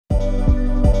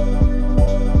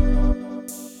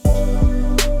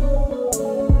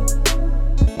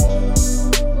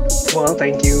Well,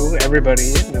 thank you, everybody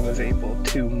that was able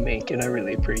to make it. I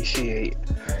really appreciate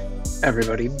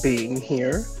everybody being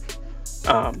here.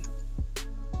 Um,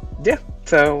 yeah,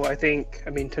 so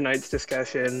tonight's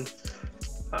discussion,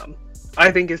 um, I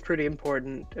think, is pretty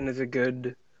important and is a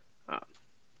good uh,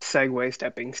 segue,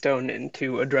 stepping stone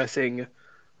into addressing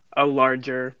a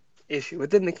larger issue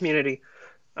within the community.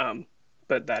 Um,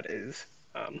 but that is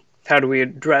how do we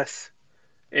address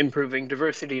improving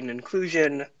diversity and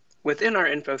inclusion within our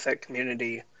InfoSec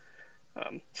community,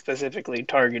 specifically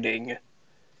targeting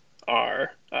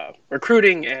our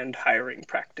recruiting and hiring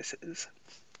practices.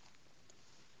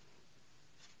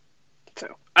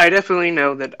 So I definitely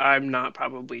know that I'm not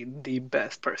probably the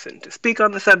best person to speak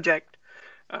on the subject,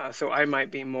 so I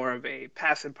might be more of a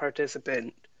passive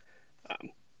participant, um,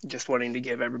 just wanting to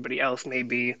give everybody else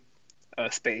maybe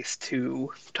a space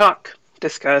to talk,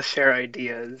 discuss, share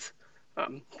ideas,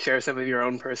 share some of your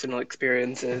own personal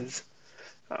experiences,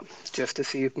 just to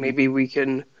see if maybe we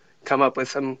can come up with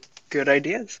some good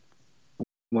ideas.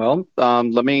 Well,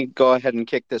 let me go ahead and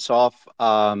kick this off.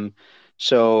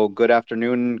 So good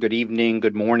afternoon, good evening,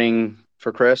 good morning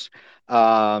for Chris.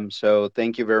 So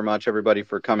thank you very much, everybody,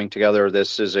 for coming together.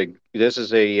 This is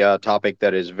a topic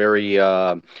that is very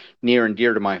near and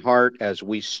dear to my heart as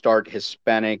we start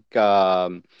Hispanic.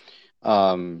 Um,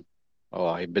 oh,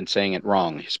 I've been saying it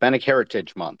wrong. Hispanic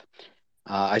Heritage Month.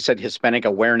 I said Hispanic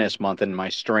Awareness Month in my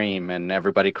stream, and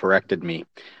everybody corrected me.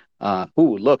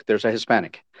 Ooh, look, there's a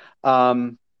Hispanic.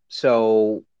 Um,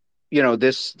 so,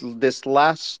 this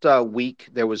last week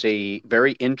there was a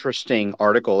very interesting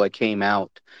article that came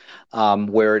out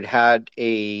where it had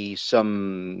a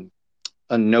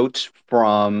notes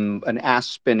from an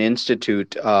Aspen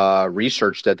Institute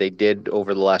research that they did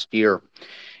over the last year,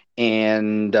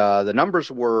 and the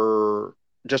numbers were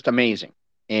just amazing.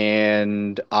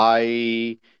 And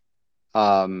I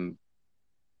um,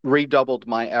 redoubled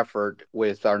my effort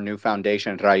with our new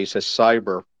foundation, Raices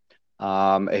Cyber,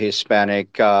 a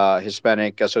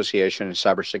Hispanic Association in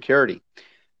Cybersecurity.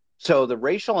 So the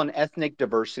racial and ethnic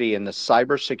diversity in the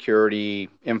cybersecurity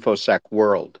infosec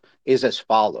world is as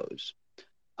follows.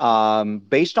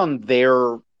 Based on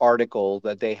their article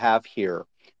that they have here,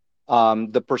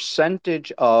 the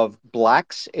percentage of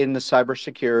blacks in the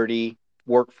cybersecurity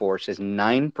workforce is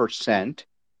 9%.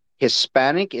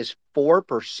 Hispanic is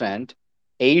 4%,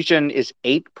 Asian is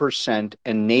 8%,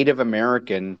 and Native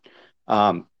American,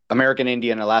 American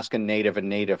Indian, Alaskan Native, and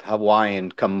Native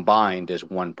Hawaiian combined is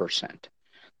 1%.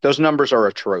 Those numbers are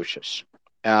atrocious,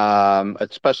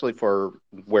 especially for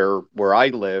where I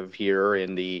live here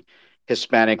in the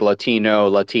Hispanic, Latino,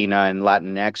 Latina, and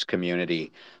Latinx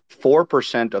community.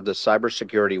 4% of the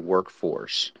cybersecurity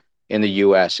workforce in the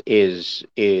U.S. is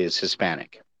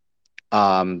Hispanic.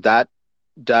 That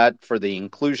for the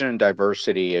inclusion and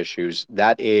diversity issues,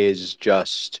 that is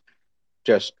just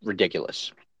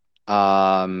ridiculous,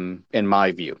 in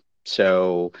my view.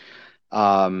 So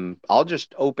I'll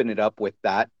just open it up with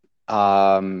that.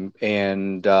 And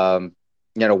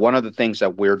one of the things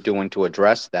that we're doing to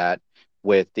address that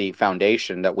with the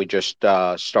foundation that we just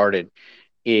started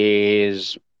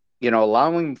is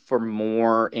allowing for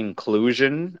more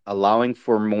inclusion, allowing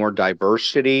for more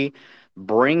diversity,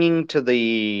 bringing to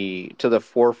the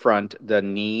forefront the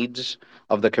needs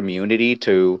of the community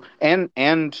to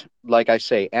and like I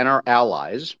say, and our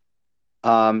allies,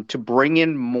 to bring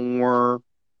in more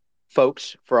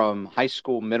folks from high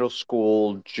school, middle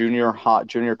school, junior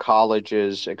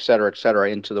colleges, et cetera,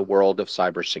 into the world of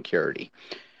cybersecurity.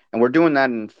 And we're doing that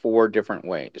in four different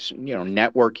ways.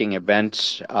 Networking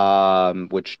events,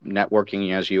 which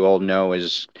networking, as you all know,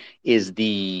 is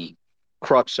the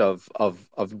crux of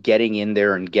getting in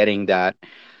there and getting that.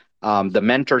 The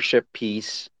mentorship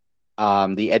piece,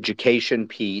 the education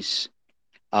piece,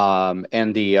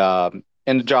 and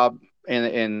the job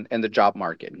and the job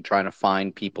market and trying to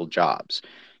find people jobs.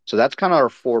 So that's kind of our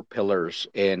four pillars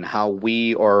in how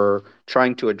we are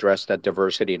trying to address that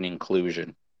diversity and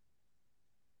inclusion.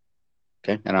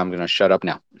 Okay, and I'm going to shut up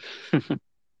now.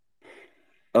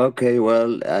 Okay,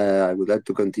 well, I would like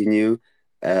to continue.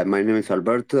 My name is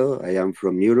Alberto. I am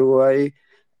from Uruguay,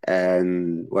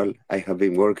 and well, I have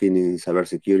been working in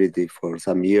cybersecurity for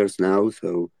some years now.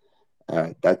 So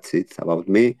that's it about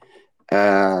me.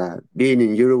 Being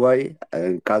in Uruguay,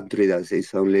 a country that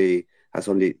is only has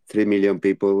only 3 million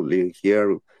people living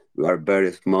here, we are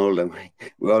very small and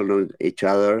we all know each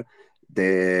other.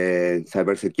 The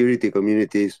cybersecurity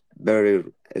community is very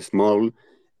small,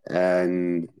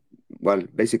 and well,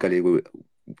 basically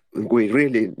we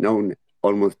really know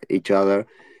almost each other.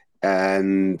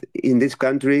 And in this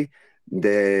country,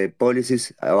 the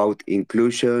policies about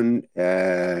inclusion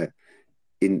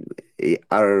in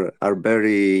are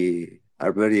very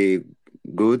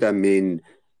good. I mean,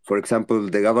 for example,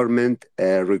 the government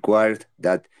requires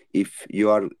that if you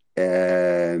are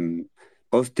um,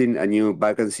 posting a new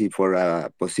vacancy for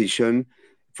a position,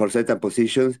 for certain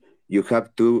positions, you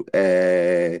have to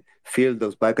fill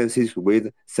those vacancies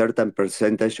with certain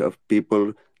percentage of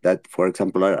people that, for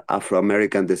example, are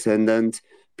Afro-American descendants,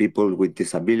 people with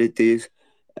disabilities.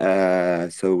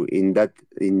 So in that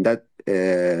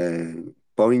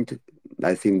point,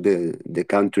 I think the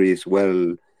country is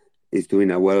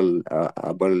doing a well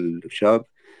job.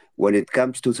 When it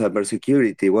comes to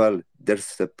cybersecurity, well,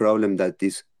 there's a problem that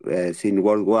is seen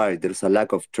worldwide. There's a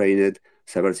lack of trained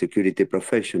cybersecurity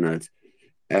professionals.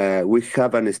 We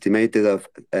have an estimated of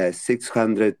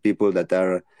 600 people that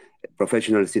are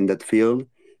professionals in that field,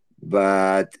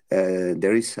 but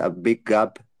there is a big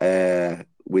gap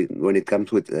when it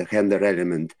comes with the gender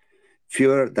element.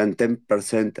 Fewer than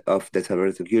 10% of the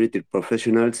cybersecurity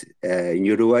professionals in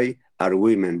Uruguay are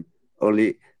women,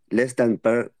 only less than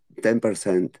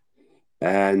 10%.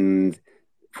 And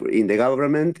in the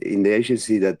government, in the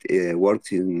agency that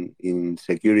works in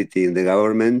security in the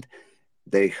government,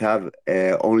 they have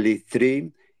only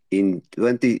three. In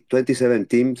 27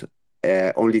 teams,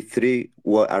 only three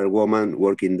are women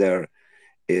working there.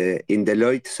 In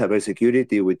Deloitte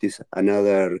Cybersecurity, which is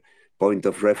another point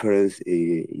of reference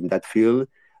in that field,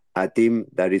 a team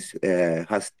that is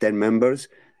has 10 members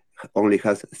only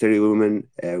has 3 women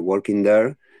working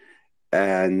there.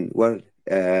 And well,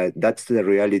 that's the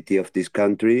reality of this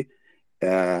country.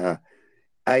 Uh,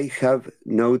 I have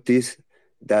noticed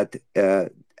that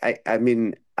I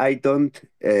mean I don't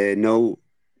know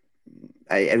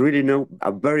I really know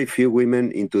a very few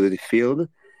women into the field,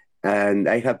 and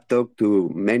I have talked to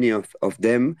many of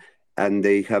them, and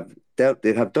they have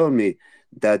told me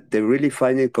that they really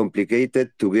find it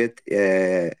complicated to get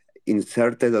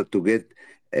inserted or to get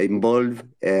involved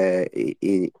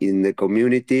in the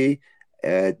community.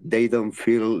 They don't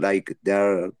feel like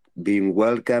they're being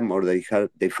welcome, or they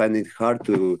find it hard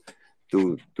to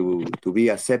be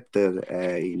accepted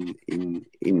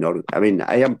I mean,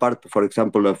 I am part, for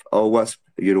example, of OWASP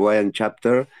Uruguayan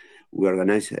chapter. We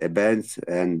organize events,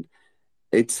 and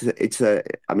it's a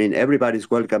I mean, everybody's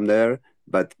welcome there,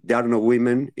 but there are no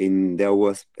women in the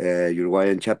OWASP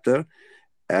Uruguayan chapter.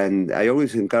 And I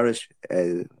always encourage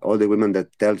all the women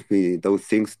that tell me those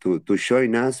things to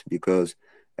join us, because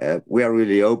we are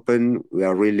really open. We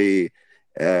are really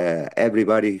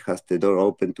everybody has the door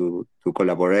open to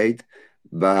collaborate.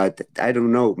 But I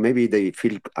don't know, maybe they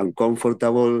feel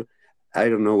uncomfortable. I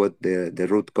don't know what the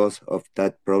root cause of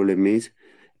that problem is.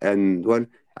 And well,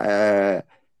 uh,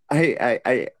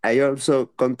 I also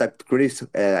contact Chris.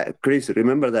 Chris,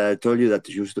 remember that I told you that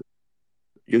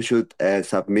you should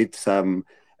submit some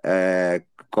uh,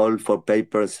 call for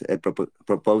papers,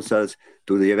 proposals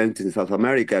to the event in South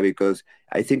America, because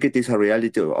I think it is a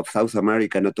reality of South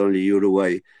America, not only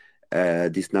Uruguay,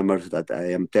 these numbers that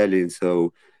I am telling.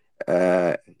 So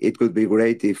it could be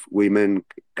great if women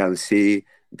can see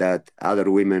that other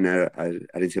women are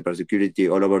in cybersecurity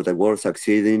all over the world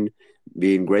succeeding,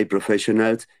 being great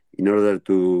professionals, in order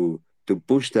to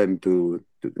push them to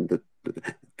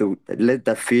let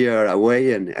that fear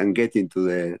away and get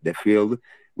into the field,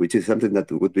 which is something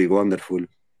that would be wonderful.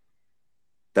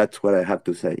 That's what I have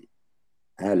to say.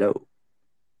 Hello.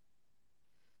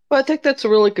 Well, I think that's a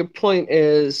really good point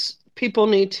is people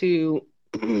need to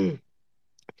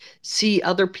see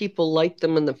other people like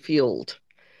them in the field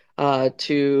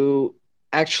to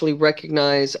actually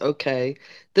recognize, okay,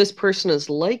 this person is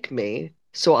like me,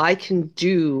 so I can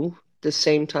do the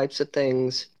same types of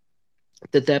things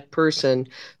that that person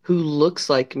who looks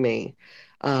like me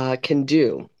can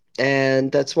do.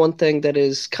 And that's one thing that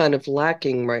is kind of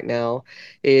lacking right now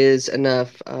is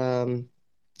enough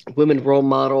women role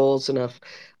models, enough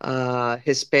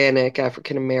Hispanic,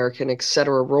 African American,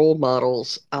 etc. role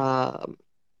models,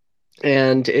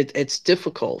 and it's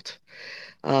difficult.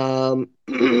 Um,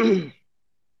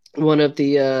 one of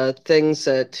the things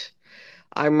that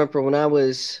I remember when I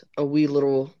was a wee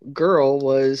little girl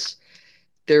was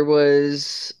there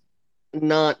was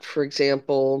not, for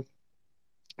example,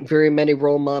 very many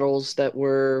role models that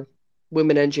were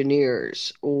women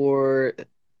engineers, or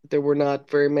there were not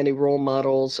very many role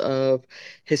models of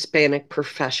Hispanic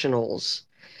professionals.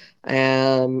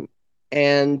 Um,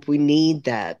 and we need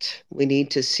that. We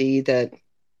need to see that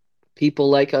people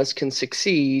like us can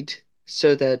succeed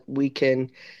so that we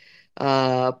can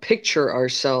picture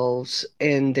ourselves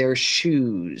in their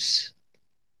shoes.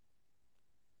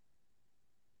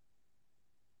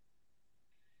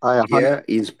 I Yeah,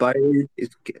 inspiring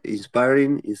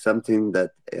is something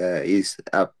that is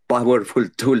a powerful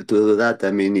tool to do that.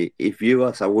 I mean, if you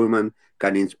as a woman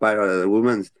can inspire other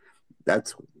women,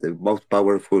 that's the most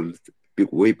powerful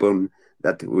weapon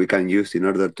that we can use in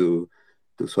order to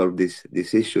solve these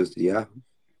issues. Yeah.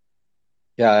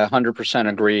 Yeah, I 100%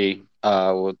 agree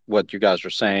with what you guys are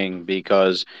saying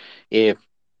because if,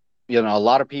 a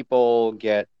lot of people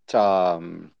get,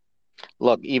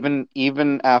 look,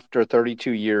 even after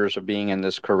 32 years of being in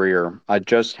this career, I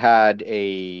just had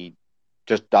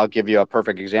I'll give you a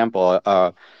perfect example.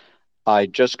 I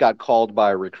just got called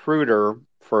by a recruiter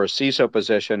for a CISO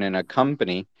position in a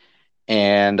company,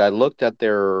 and I looked at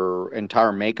their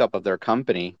entire makeup of their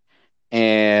company,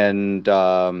 and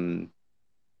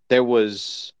there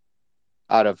was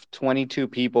out of 22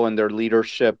 people in their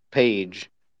leadership page,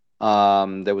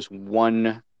 there was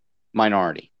one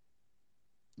minority.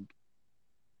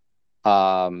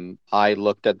 I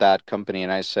looked at that company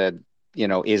and I said,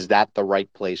 is that the right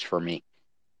place for me?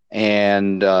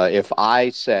 And if I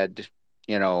said,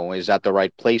 is that the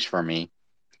right place for me?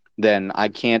 Then I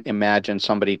can't imagine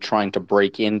somebody trying to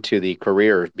break into the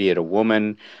career, be it a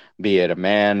woman, be it a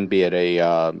man, be it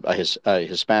a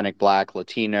Hispanic, Black,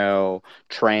 Latino,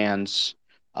 trans,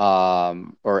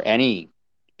 or any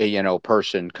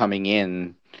person coming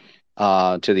in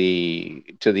to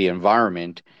the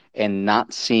environment and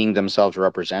not seeing themselves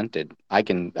represented. I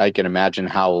can imagine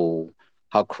how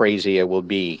crazy it will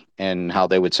be and how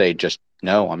they would say, just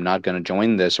no, I'm not going to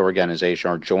join this organization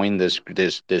or join this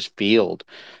field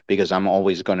because I'm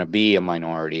always going to be a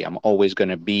minority. I'm always going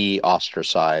to be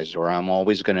ostracized, or I'm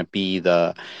always going to be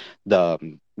the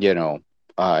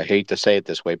I hate to say it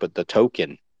this way, but the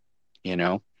token, you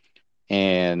know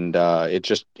and it's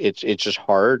just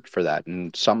hard for that,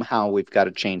 and somehow we've got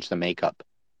to change the makeup.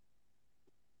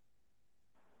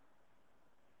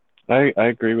 I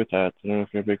agree with that. I don't know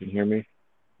if anybody can hear me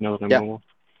now that I'm Yeah, mobile.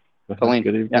 Colleen.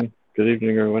 Good Yeah. evening. Good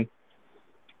evening, everyone.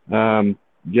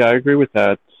 Yeah, I agree with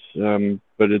that.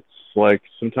 But it's like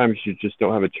sometimes you just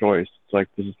don't have a choice. It's like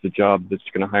this is the job that's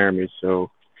going to hire me.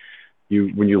 So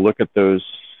when you look at those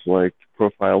like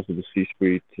profiles of the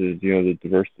C-suite, the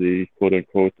diversity, quote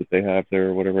unquote, that they have there,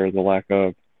 or whatever the lack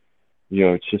of,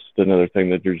 it's just another thing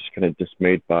that you're just kind of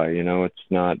dismayed by. It's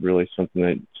not really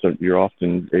something that you're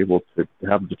often able to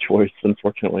have the choice,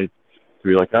 unfortunately, to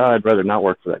be like, I'd rather not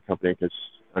work for that company because,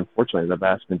 unfortunately, the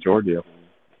vast majority of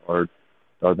them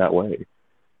are that way.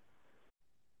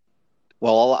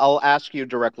 Well, I'll ask you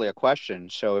directly a question.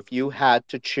 So if you had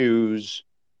the choice,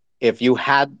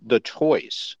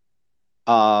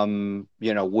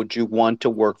 would you want to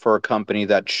work for a company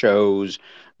that shows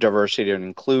diversity and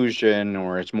inclusion,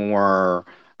 or is more,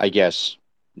 I guess,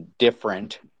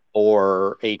 different,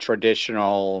 or a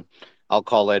traditional, I'll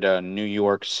call it a New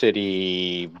York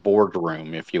City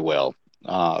boardroom, if you will?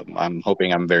 I'm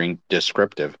hoping I'm very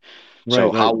descriptive.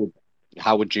 So Right, right.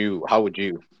 how would you,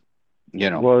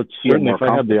 Well, it's feel certainly more if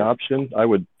I had the comfortable?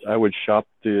 option, I would shop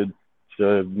the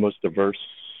most diverse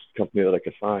company that I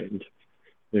could find.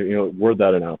 Were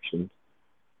that an option?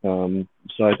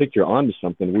 So I think you're onto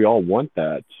something. We all want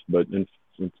that, but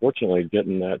unfortunately,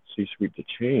 getting that C-suite to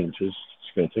change is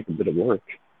going to take a bit of work.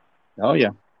 Oh yeah.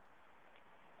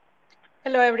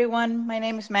 Hello, everyone. My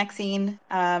name is Maxine.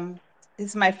 This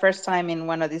is my first time in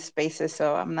one of these spaces,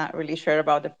 so I'm not really sure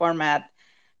about the format.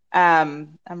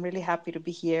 I'm really happy to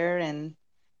be here and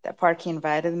that Parky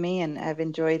invited me, and I've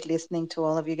enjoyed listening to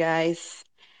all of you guys.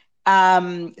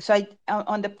 On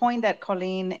the point that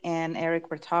Colleen and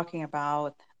Eric were talking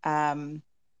about,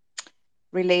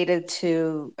 related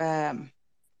to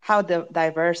how the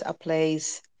diverse a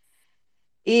place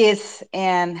is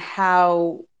and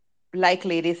how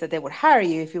likely it is that they would hire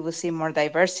you if you would see more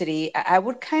diversity. I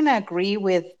would kind of agree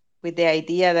with the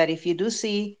idea that if you do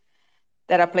see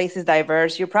that a place is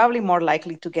diverse, you're probably more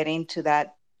likely to get into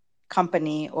that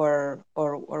company or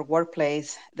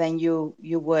workplace than you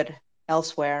would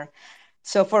elsewhere.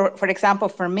 So for example,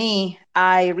 for me,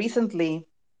 I recently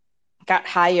got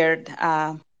hired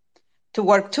to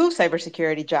work two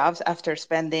cybersecurity jobs after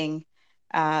spending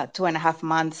 2.5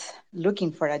 months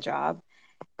looking for a job.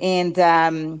 And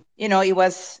it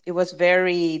was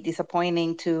very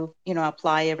disappointing to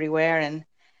apply everywhere and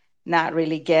not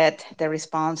really get the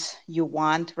response you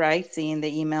want, right? Seeing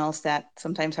the emails that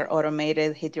sometimes are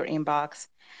automated hit your inbox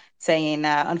saying,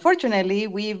 unfortunately,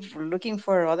 we're looking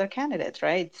for other candidates,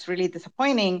 right? It's really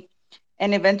disappointing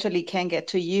and eventually can get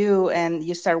to you, and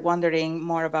you start wondering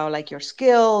more about like your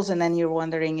skills, and then you're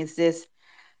wondering, is this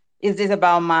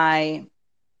about my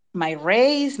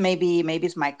race? Maybe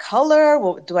it's my color.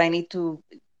 Well, do I need to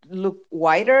look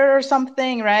whiter or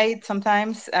something, right?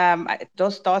 Sometimes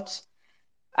those thoughts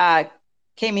uh,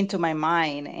 came into my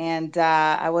mind, and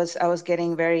I was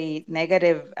getting very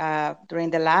negative during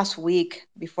the last week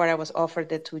before I was offered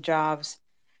the 2 jobs.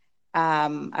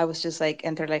 I was just like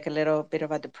entered like a little bit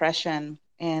of a depression,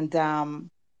 and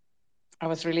I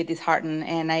was really disheartened.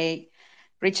 And I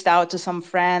reached out to some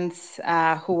friends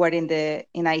who were in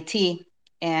IT,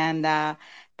 and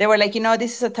they were like,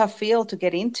 this is a tough field to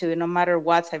get into, no matter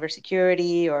what,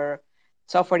 cybersecurity or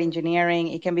software engineering.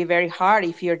 It can be very hard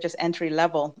if you're just entry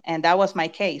level, and that was my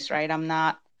case, right?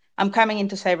 I'm coming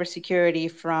into cybersecurity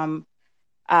from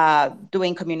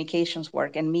doing communications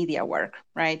work and media work,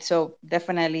 right? So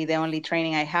definitely the only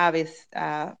training I have is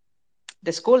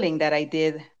the schooling that I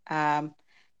did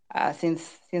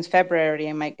since February,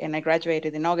 and I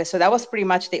graduated in August. So that was pretty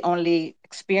much the only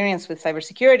experience with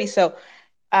cybersecurity. So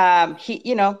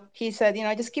he said,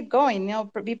 just keep going,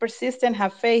 be persistent,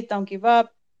 have faith, don't give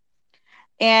up.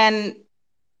 And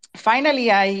finally,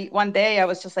 one day I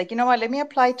was just like, you know what, let me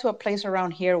apply to a place around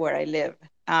here where I live.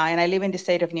 And I live in the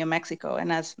state of New Mexico.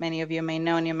 And as many of you may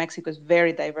know, New Mexico is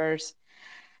very diverse.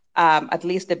 At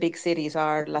least the big cities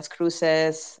are Las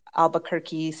Cruces,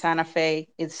 Albuquerque, Santa Fe.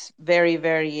 It's very,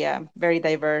 very, very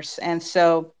diverse. And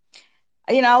so,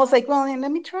 I was like, well,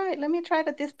 let me try it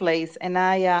at this place. And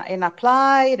I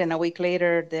applied. And a week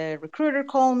later, the recruiter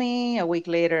called me. A week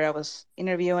later, I was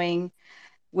interviewing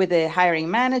with the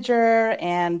hiring manager.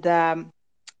 And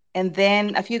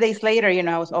then a few days later,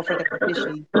 I was offered the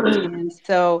position. And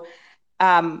so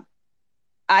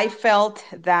I felt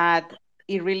that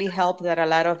it really helped that a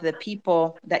lot of the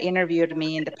people that interviewed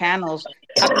me in the panels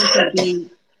happened to be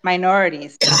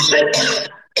minorities.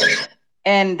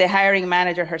 And the hiring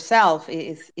manager herself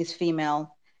is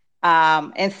female.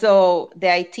 And so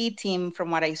the IT team,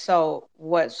 from what I saw,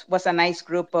 was a nice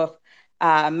group of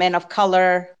men of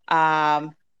color.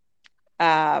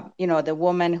 The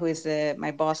woman who is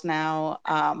my boss now,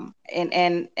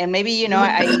 and maybe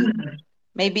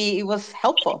maybe it was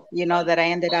helpful, that I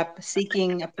ended up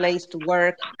seeking a place to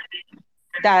work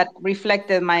that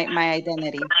reflected my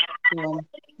identity. So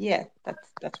yeah,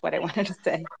 that's what I wanted to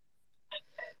say.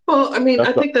 Well, I mean,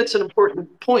 I think that's an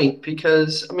important point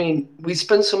because, I mean, we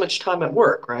spend so much time at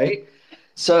work, right?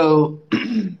 So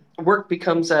work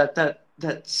becomes that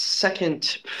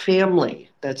second family,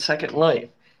 that second life.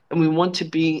 And we want to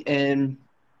be in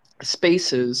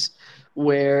spaces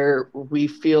where we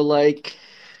feel like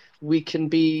we can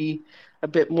be a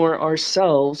bit more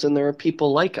ourselves and there are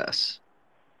people like us.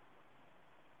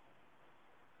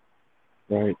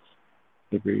 Right.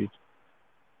 Agreed.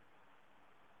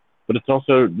 But it's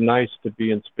also nice to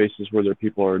be in spaces where there are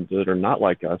people that are not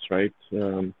like us, right?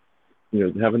 Having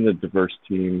the diverse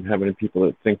team, having people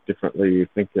that think differently,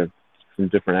 think of from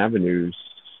different avenues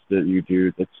that you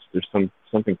do. There's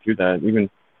something to that. Even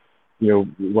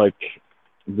like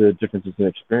the differences in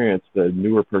experience, the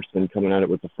newer person coming at it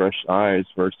with the fresh eyes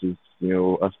versus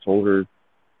us older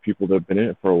people that have been in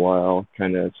it for a while,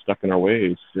 kind of stuck in our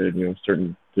ways to a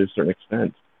certain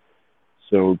extent.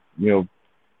 So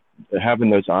having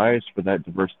those eyes for that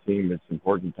diverse team is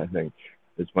important, I think,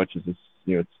 as much as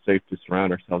it's safe to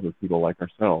surround ourselves with people like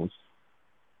ourselves.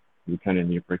 We kind of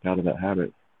need to break out of that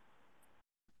habit.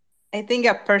 I think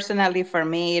personally for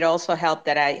me, it also helped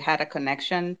that I had a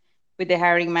connection with the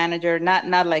hiring manager,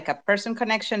 not like a person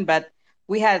connection, but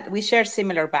we shared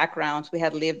similar backgrounds. We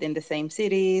had lived in the same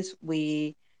cities.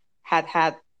 We had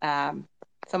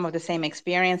some of the same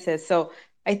experiences. So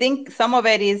I think some of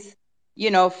it is,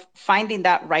 finding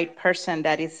that right person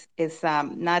that is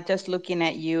not just looking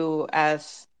at you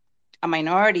as a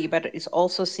minority, but is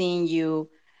also seeing you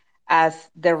as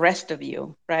the rest of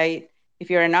you, right? If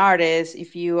you're an artist,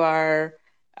 if you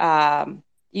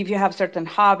have certain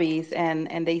hobbies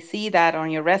and they see that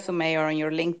on your resume or on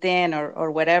your LinkedIn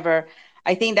or whatever,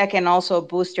 I think that can also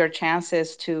boost your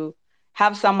chances to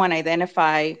have someone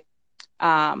identify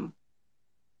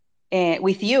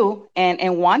with you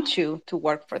and want you to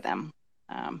work for them.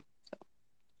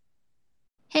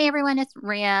 Hey everyone, it's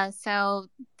Maria. So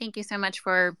thank you so much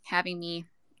for having me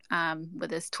with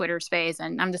this Twitter space.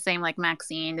 And I'm the same like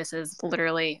Maxine. This is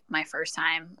literally my first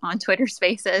time on Twitter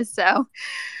spaces. So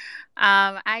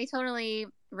I totally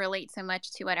relate so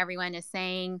much to what everyone is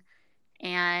saying.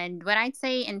 And what I'd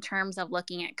say in terms of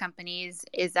looking at companies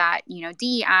is that,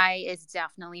 DEI is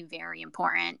definitely very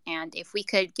important. And if we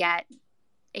could get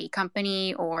a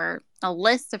company or a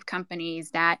list of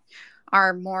companies that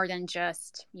are more than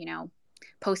just,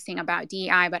 posting about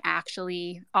DEI, but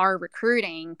actually are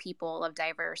recruiting people of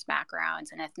diverse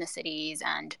backgrounds and ethnicities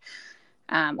and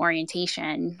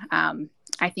orientation,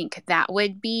 I think that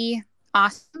would be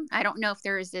awesome. I don't know if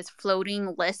there is this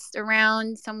floating list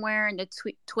around somewhere in the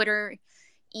Twitter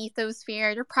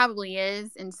ethosphere. There probably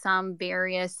is in some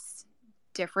various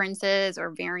differences or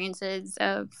variances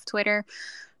of Twitter.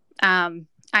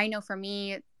 I know for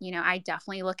me, I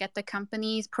definitely look at the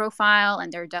company's profile,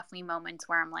 and there are definitely moments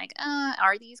where I'm like,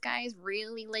 are these guys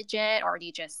really legit, or are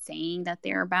they just saying that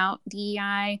they're about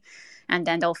DEI? And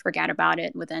then they'll forget about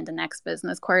it within the next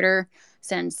business quarter,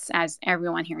 since, as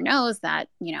everyone here knows, that,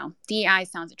 DEI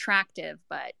sounds attractive,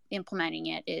 but implementing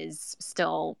it is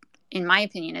still, in my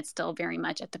opinion, it's still very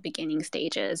much at the beginning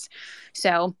stages.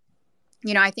 So,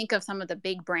 I think of some of the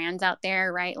big brands out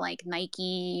there, right? Like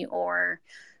Nike or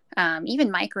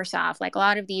even Microsoft, like a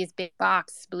lot of these big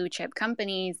box blue chip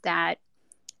companies that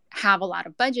have a lot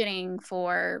of budgeting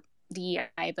for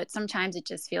DEI, but sometimes it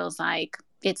just feels like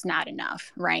it's not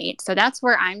enough, right? So that's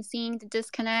where I'm seeing the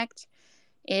disconnect,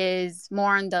 is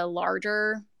more on the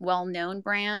larger, well-known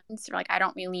brands. Like, I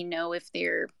don't really know if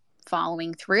they're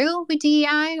following through with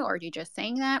DEI, or they're just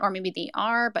saying that, or maybe they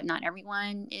are, but not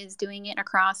everyone is doing it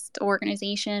across the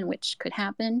organization, which could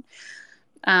happen.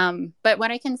 But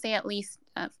what I can say, at least,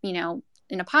 in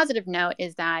a positive note,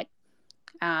 is that,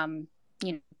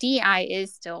 DEI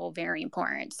is still very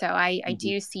important. So I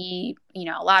do see,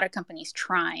 a lot of companies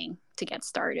trying to get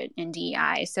started in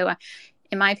DEI. So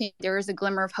in my opinion, there is a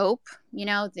glimmer of hope,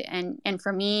 and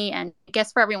for me, and I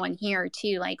guess for everyone here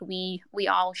too, like we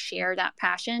all share that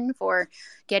passion for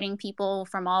getting people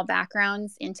from all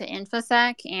backgrounds into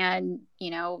InfoSec. And,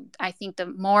 I think the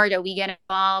more that we get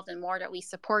involved and more that we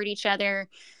support each other,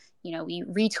 we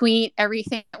retweet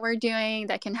everything that we're doing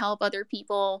that can help other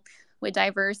people with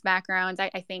diverse backgrounds. I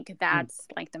think that's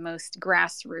like the most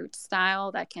grassroots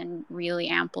style that can really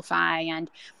amplify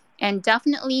and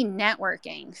definitely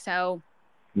networking. So,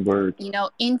 Word.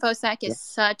 InfoSec is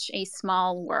such a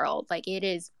small world. Like, it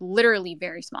is literally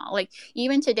very small. Like,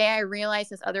 even today, I realized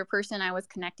this other person I was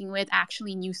connecting with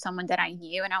actually knew someone that I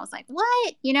knew. And I was like,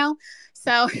 what?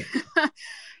 So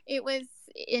it was,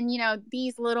 and,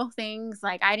 these little things,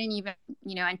 like, I didn't even,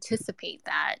 anticipate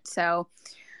that. So,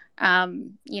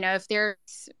 if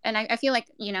there's, and I feel like,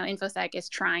 InfoSec is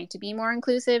trying to be more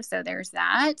inclusive. So there's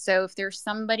that. So if there's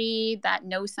somebody that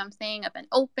knows something of an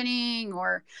opening,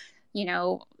 or,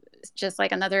 just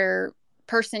like another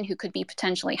person who could be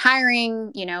potentially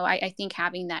hiring, I think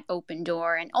having that open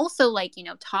door, and also like,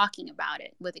 talking about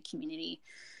it with the community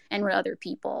and with other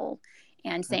people,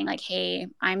 and saying like, hey,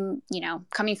 I'm,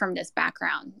 coming from this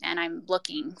background and I'm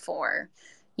looking for,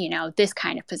 this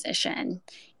kind of position.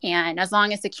 And as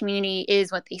long as the community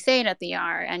is what they say that they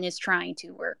are and is trying to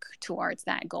work towards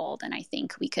that goal, then I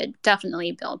think we could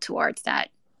definitely build towards that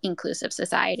inclusive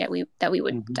society that we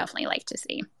would definitely like to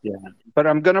see. Yeah, but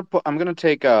I'm gonna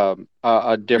take a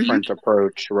different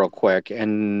approach real quick,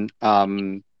 and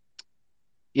the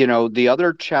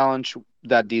other challenge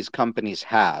that these companies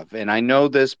have, and I know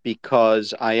this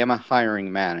because I am a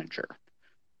hiring manager,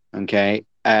 okay,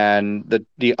 and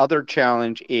the other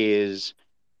challenge is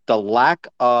the lack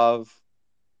of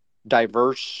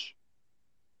diverse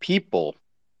people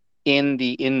in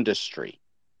the industry,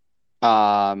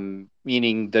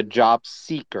 meaning the job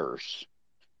seekers.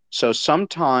 So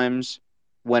sometimes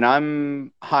when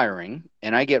I'm hiring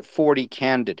and I get 40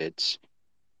 candidates,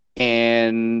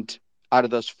 and out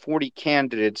of those 40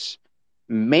 candidates,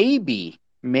 maybe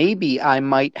I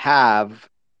might have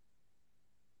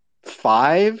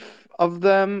 5 of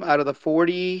them out of the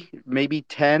 40, maybe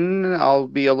 10. I'll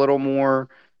be a little more,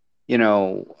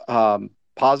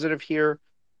 positive here,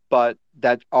 but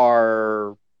that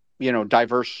are,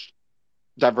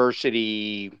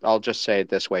 diversity, I'll just say it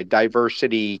this way,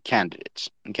 diversity candidates.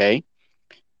 Okay.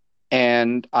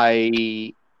 And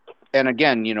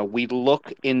again, we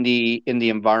look in the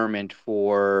environment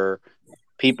for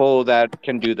people that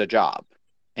can do the job.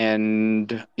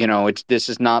 And, this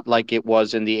is not like it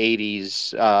was in the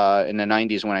 80s, in the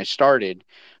 90s when I started,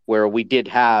 where we did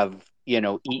have,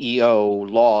 EEO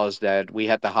laws that we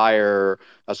had to hire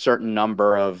a certain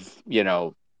number of,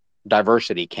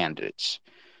 diversity candidates.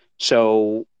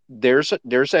 So there's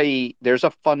a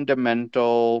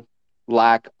fundamental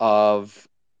lack of,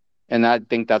 and I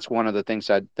think that's one of the things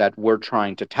that we're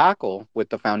trying to tackle with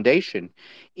the foundation,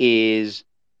 is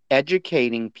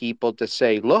educating people to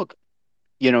say, look,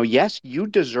 yes, you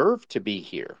deserve to be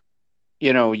here.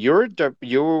 You're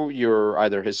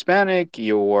either Hispanic,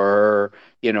 you're,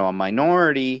 a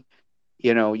minority,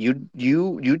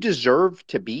 you deserve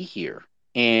to be here.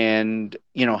 And,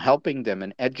 helping them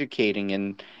and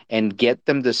educating and get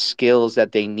them the skills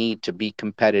that they need to be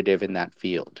competitive in that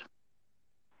field.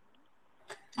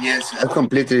 Yes, I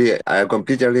completely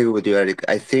agree with you, Eric.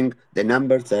 I think the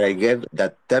numbers that I gave,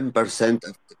 that 10%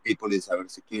 of the people in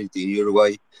cybersecurity in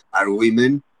Uruguay are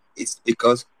women, it's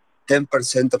because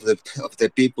 10% of the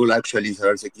people actually in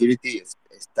cybersecurity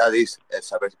studies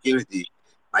cybersecurity.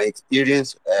 My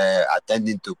experience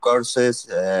attending to courses,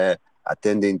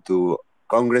 attending to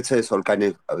congresses, all kind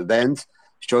of events,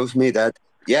 shows me that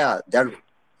there are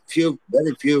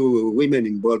very few women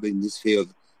involved in this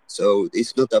field. So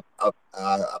it's not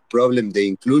a problem, the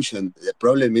inclusion. The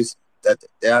problem is that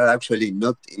they are actually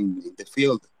not in the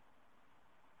field.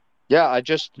 Yeah, I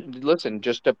just listen,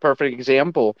 just a perfect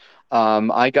example.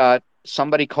 I got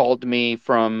somebody called me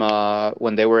from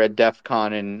when they were at DEF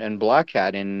CON and Black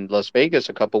Hat in Las Vegas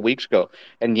a couple weeks ago.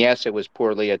 And yes, it was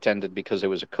poorly attended because it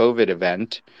was a COVID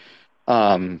event.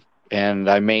 And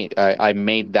I made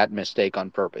that mistake on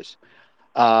purpose.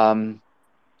 But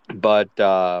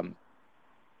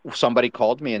somebody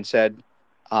called me and said,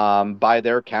 by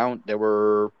their count, there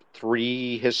were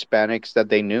 3 Hispanics that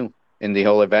they knew in the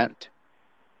whole event.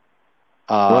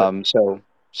 So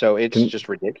it's just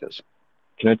ridiculous.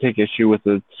 Can I take issue with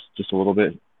it just a little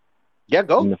bit? Yeah,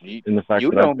 go. In the fact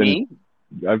that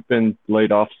I've been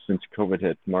laid off since COVID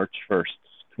hit, March 1st,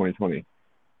 2020.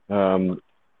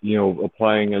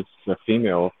 Applying as a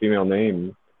female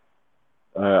name,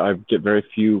 I get very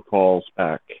few calls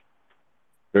back,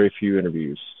 very few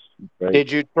interviews. Right?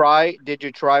 Did you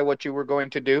try what you were going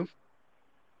to do?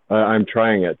 I'm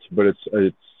trying it, but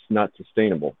it's not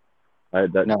sustainable.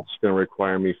 That's going to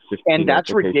require me 15 and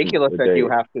that's ridiculous that you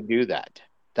have to do that.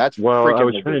 I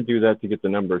was trying to do that to get the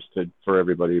numbers for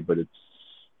everybody, but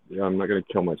I'm not going to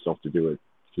kill myself to do it.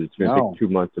 It's going to take 2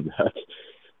 months of that.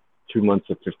 2 months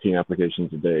of 15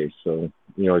 applications a day. So,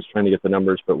 I was trying to get the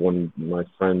numbers, but when my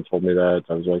friend told me that,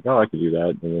 I was like, oh, I could do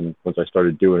that. And then once I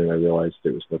started doing it, I realized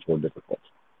it was much more difficult.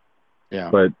 Yeah.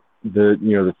 But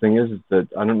the thing is that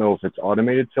I don't know if it's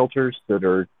automated filters that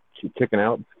are kicking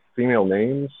out female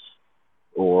names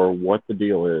or what the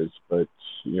deal is, but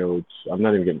I'm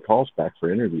not even getting calls back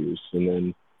for interviews. And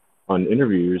then on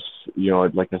interviews,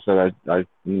 like I said, I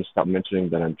need to stop mentioning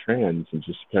that I'm trans and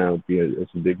just kind of be as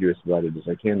ambiguous about it as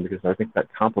I can, because I think that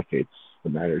complicates the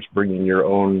matters. Bringing your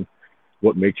own,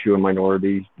 what makes you a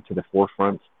minority, to the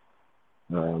forefront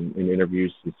in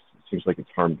interviews, seems like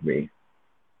it's harmed me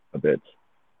a bit.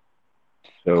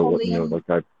 So, Colleen,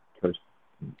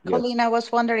 Colleen, I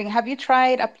was wondering, have you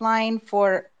tried applying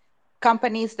for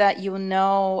companies that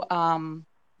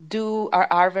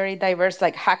are very diverse,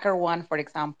 like HackerOne, for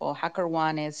example?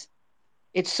 HackerOne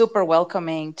it's super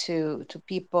welcoming to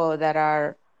people that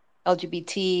are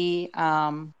LGBT,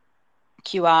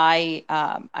 QI.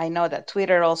 I know that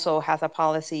Twitter also has a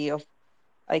policy of,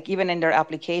 like, even in their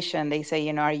application, they say,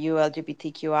 are you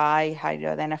LGBTQI? How do you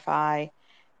identify?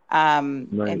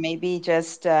 And maybe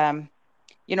just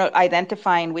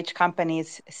identifying which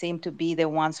companies seem to be the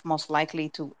ones most likely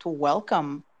to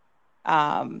welcome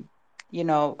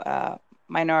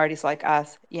minorities like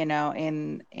us,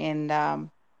 in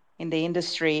the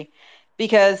industry.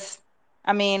 Because,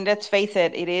 let's face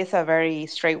it, it is a very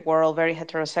straight world, very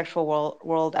heterosexual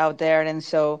world out there. And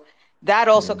so that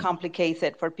also complicates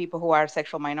it for people who are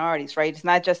sexual minorities, right? It's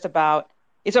not just about,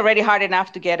 it's already hard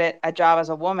enough to get a job as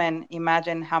a woman.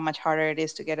 Imagine how much harder it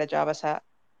is to get a job as a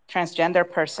transgender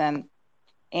person.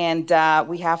 And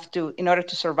we have to, in order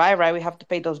to survive, right, we have to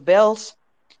pay those bills.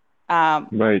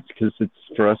 Right, because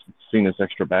for us, it's seen as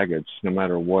extra baggage, no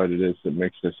matter what it is that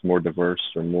makes us more diverse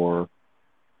or more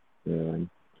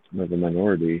of a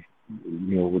minority.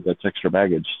 That's extra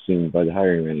baggage seen by the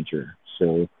hiring manager.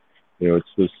 So,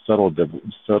 it's those subtle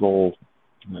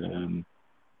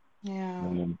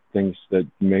things that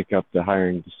make up the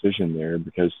hiring decision there.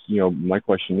 Because my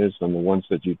question is, on the ones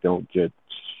that you don't get,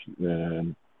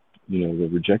 the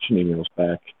rejection emails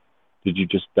back, did you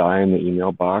just die in the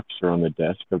email box or on the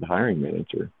desk of the hiring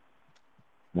manager?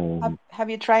 Have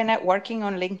you tried networking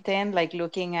on LinkedIn, like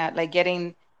looking at, like,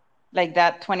 getting like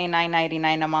that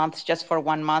 $29.99 a month just for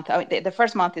 1 month? The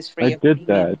first month is free. I did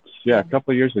that, a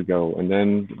couple of years ago. And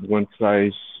then once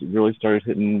I really started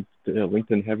hitting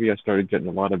LinkedIn heavy, I started getting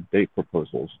a lot of date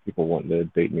proposals. People wanting to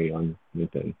date me on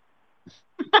LinkedIn.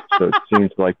 So it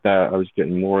seems like that I was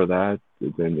getting more of that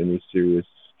than any serious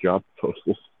job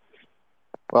proposals.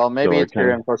 Well, maybe it's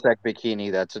your InfoSec bikini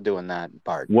that's doing that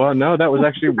part. Well, no, that was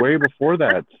actually way before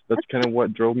that. That's kind of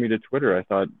what drove me to Twitter. I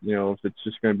thought, if it's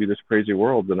just going to be this crazy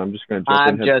world, then I'm just going to jump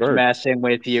in head first. I'm just messing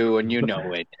with you, and you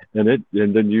know it. and then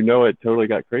it totally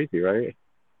got crazy, right?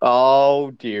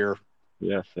 Oh dear.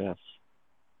 Yes.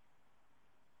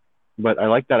 But I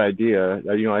like that idea.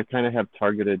 I kind of have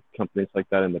targeted companies like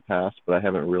that in the past, but I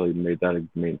haven't really made that a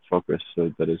main focus.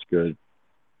 So that is good.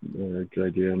 Good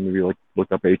idea. Maybe look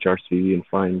up HRC and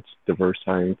find diverse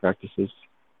hiring practices.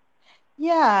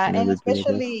 Yeah, you know, and they're doing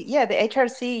that. especially, yeah, the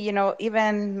HRC,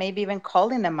 even maybe even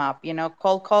calling them up,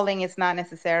 cold calling is not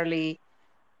necessarily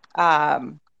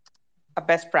um, a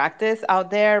best practice out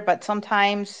there, but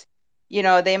sometimes,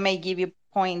 they may give you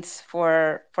points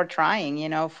for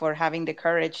trying, for having the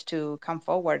courage to come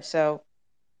forward. So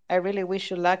I really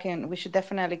wish you luck, and we should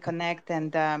definitely connect,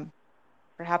 and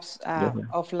perhaps Definitely.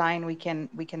 offline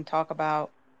we can talk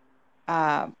about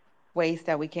uh, ways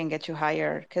that we can get you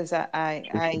hired, because I I,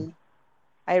 Sure, sure. I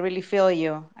I really feel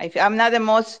you. I'm not the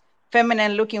most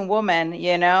feminine looking woman,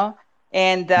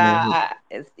 and No.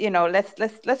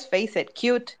 let's face it,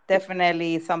 cute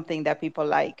definitely is something that people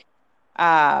like.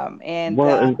 And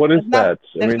Well, and what is there's not that?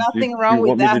 I there's mean, do nothing wrong you with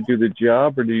want me that. to do the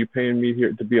job, or do you paying me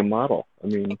here to be a model? I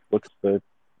mean, what is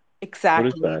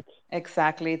Exactly, that?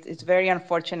 exactly. It's very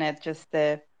unfortunate, just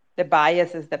the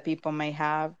biases that people may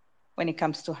have when it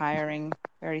comes to hiring.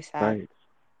 Very sad. Right.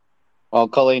 Well,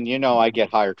 Colleen, I get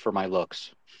hired for my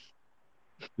looks.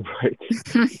 Right.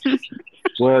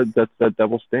 Well, that's that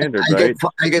double standard, I get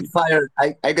right? I get fired.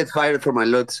 I get fired for my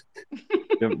looks.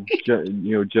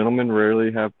 Gentlemen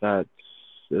rarely have that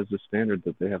as a standard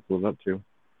that they have to live up to.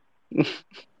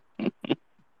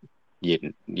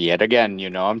 Yet again,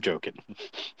 I'm joking.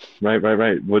 Right, right,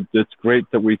 right. Well, it's great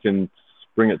that we can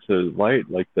bring it to light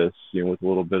like this, with a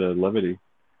little bit of levity,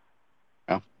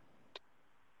 Yeah.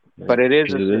 right? But it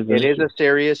is Because it is an issue.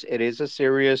 it is a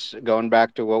serious, going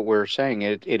back to what we're saying,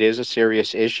 it is a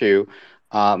serious issue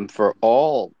for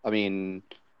all. I mean,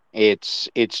 it's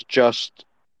just,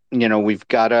 we've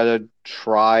got to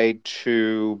try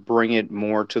to bring it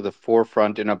more to the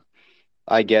forefront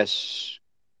I guess,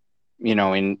 in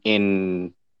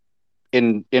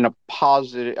a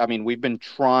positive. I mean, we've been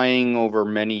trying over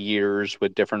many years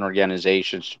with different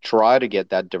organizations to try to get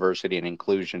that diversity and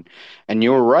inclusion. And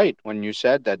you were right when you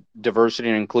said that diversity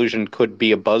and inclusion could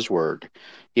be a buzzword,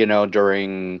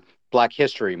 during Black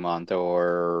History Month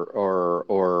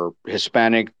or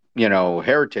Hispanic,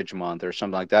 Heritage Month or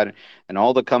something like that. And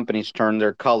all the companies turn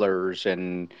their colors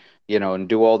and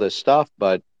do all this stuff.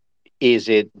 But is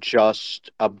it just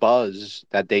a buzz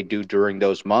that they do during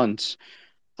those months?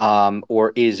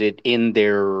 Or is it in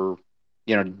their,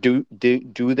 do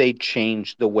they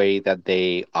change the way that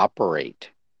they operate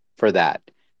for that?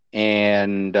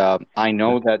 And I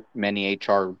know that many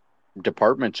HR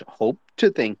departments hope to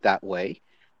think that way,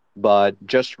 but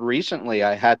just recently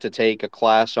I had to take a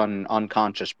class on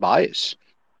unconscious bias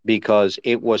because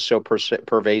it was so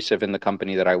pervasive in the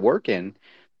company that I work in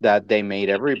that they made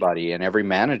everybody and every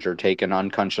manager take an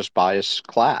unconscious bias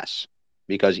class.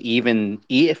 Because even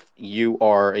if you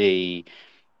are a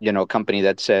company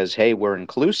that says, hey, we're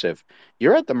inclusive,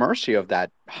 you're at the mercy of that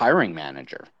hiring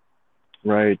manager.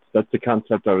 Right. That's the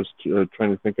concept I was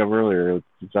trying to think of earlier. It's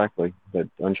exactly that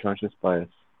unconscious bias.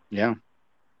 Yeah.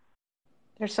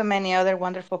 There's so many other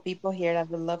wonderful people here. I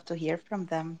would love to hear from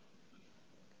them.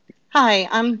 Hi,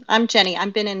 I'm Jenny.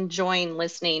 I've been enjoying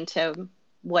listening to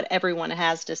what everyone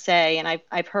has to say, and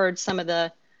I've heard some of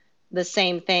the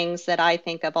same things that I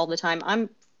think of all the time. I'm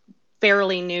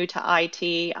fairly new to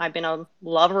IT. I've been a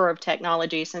lover of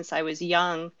technology since I was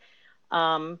young.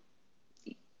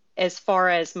 As far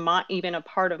as even a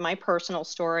part of my personal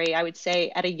story, I would say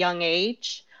at a young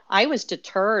age, I was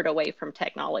deterred away from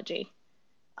technology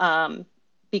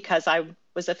because I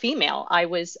was a female. I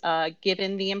was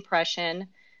given the impression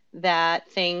that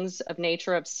things of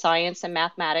nature of science and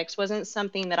mathematics wasn't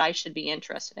something that I should be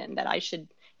interested in, that I should,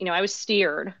 I was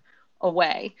steered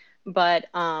away. But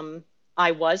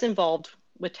I was involved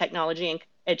with technology and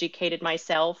educated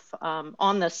myself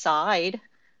on the side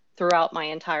throughout my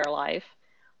entire life.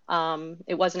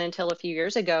 It wasn't until a few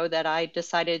years ago that I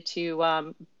decided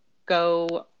to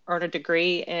go earn a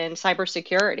degree in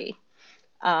cybersecurity.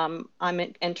 I'm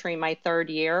entering my third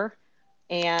year,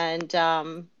 and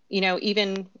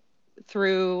even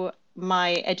through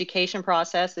my education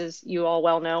process, as you all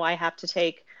well know, I have to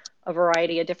take a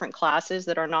variety of different classes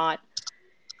that are not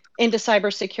into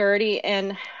cybersecurity,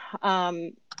 and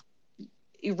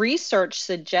research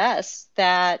suggests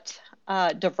that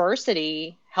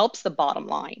diversity helps the bottom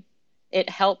line. It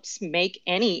helps make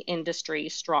any industry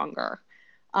stronger.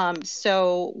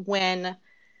 So when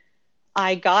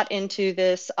I got into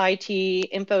this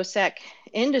IT InfoSec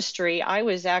industry, I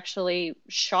was actually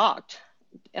shocked.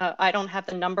 I don't have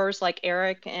the numbers like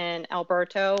Eric and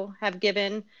Alberto have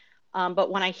given, but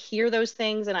when I hear those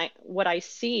things and what I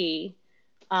see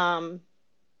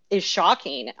is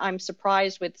shocking. I'm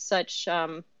surprised with such,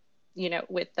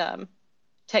 with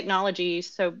technology,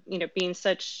 so being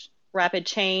such rapid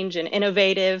change and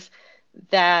innovative,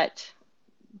 that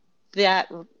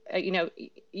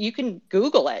you can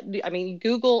Google it. I mean,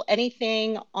 Google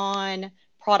anything on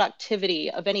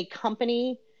productivity of any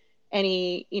company,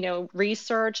 any,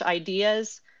 research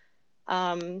ideas.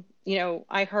 I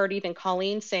heard even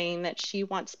Colleen saying that she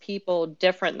wants people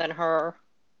different than her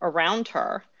around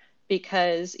her,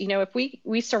 because, if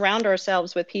we surround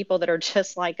ourselves with people that are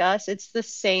just like us, it's the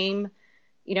same,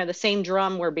 the same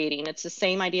drum we're beating. It's the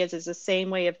same ideas, it's the same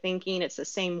way of thinking, it's the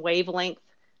same wavelength,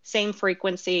 same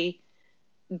frequency.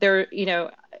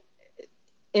 InfoSec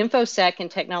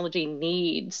and technology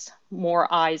needs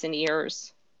more eyes and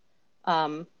ears,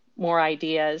 more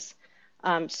ideas.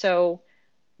 So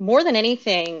more than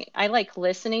anything, I like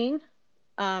listening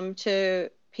to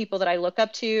people that I look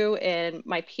up to and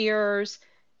my peers,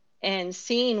 and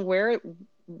seeing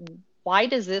why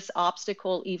does this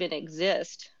obstacle even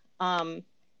exist?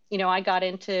 I got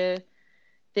into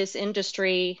this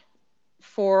industry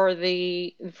for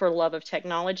love of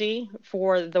technology,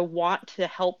 for the want to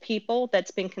help people.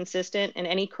 That's been consistent in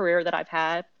any career that I've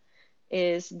had,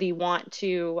 is the want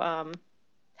to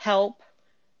help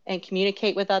and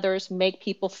communicate with others, make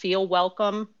people feel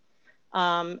welcome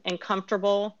and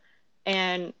comfortable.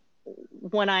 And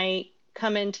when I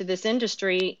come into this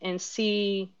industry and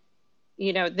see,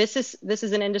 this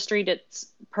is an industry that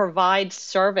provides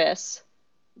service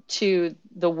to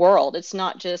the world. It's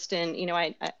not just in,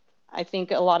 I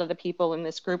think a lot of the people in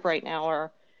this group right now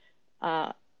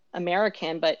are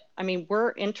American, but I mean,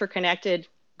 we're interconnected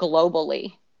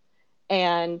globally.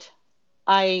 And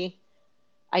I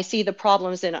see the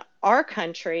problems in our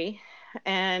country,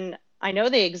 and I know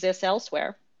they exist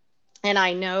elsewhere. And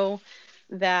I know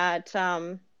that,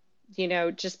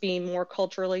 just being more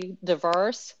culturally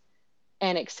diverse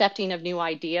and accepting of new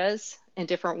ideas in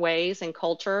different ways and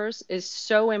cultures is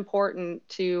so important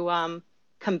to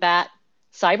combat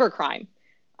cybercrime.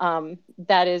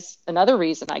 That is another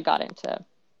reason I got into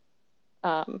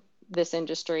this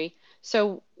industry.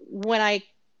 So when I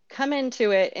come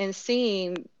into it and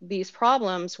seeing these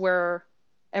problems where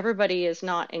everybody is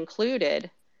not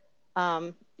included,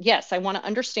 yes, I want to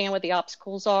understand what the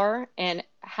obstacles are and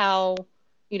how,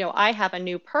 I have a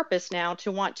new purpose now to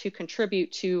want to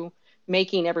contribute to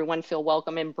making everyone feel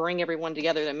welcome and bring everyone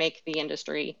together to make the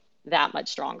industry that much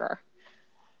stronger.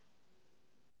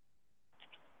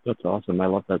 That's awesome. I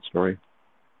love that story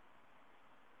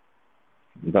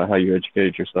about how you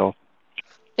educated yourself.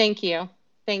 Thank you.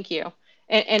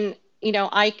 And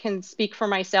I can speak for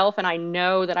myself, and I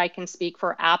know that I can speak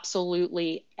for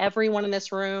absolutely everyone in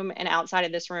this room and outside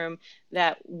of this room,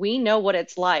 that we know what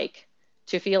it's like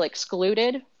to feel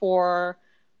excluded for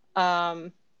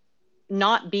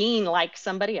not being like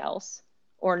somebody else,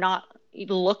 or not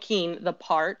looking the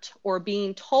part, or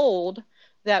being told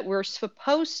that we're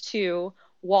supposed to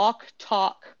walk,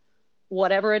 talk,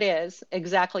 whatever it is,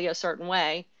 exactly a certain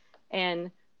way.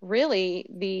 And really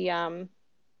the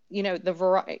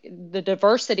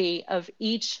diversity of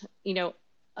each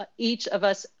of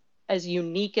us, as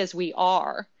unique as we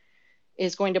are,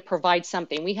 is going to provide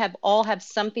something. We all have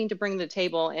something to bring to the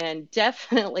table. And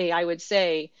definitely, I would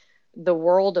say, the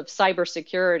world of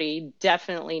cybersecurity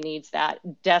definitely needs that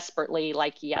desperately,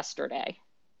 like yesterday.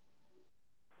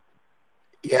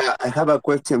 Yeah, I have a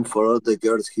question for all the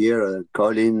girls here,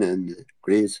 Colin and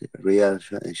Chris, Ria,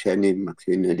 Shani,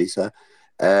 Maxine, Elisa.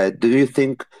 Do you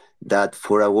think that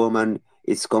for a woman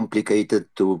it's complicated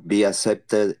to be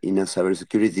accepted in a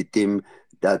cybersecurity team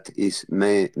that is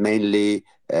mainly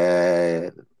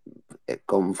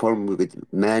conformed with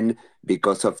men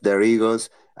because of their egos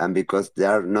and because they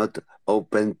are not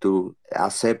open to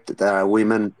accept that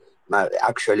women might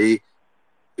actually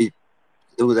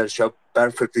do their job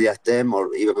perfectly as them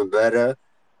or even better?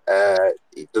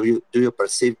 Do you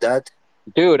perceive that?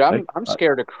 Dude, I'm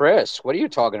scared of Chris. What are you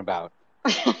talking about?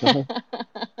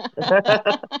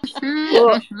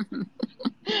 Well,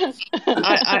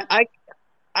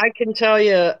 I can tell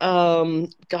you,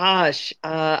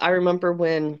 I remember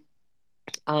when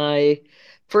I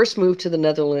first moved to the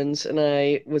Netherlands and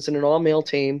I was in an all-male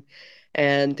team,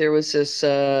 and there was this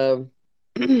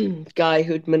guy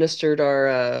who administered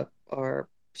our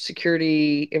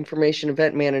security information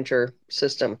event manager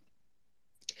system.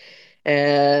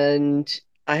 And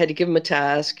I had to give him a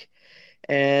task,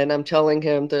 and I'm telling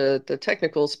him the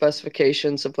technical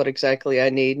specifications of what exactly I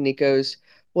need, and he goes,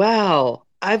 "Wow,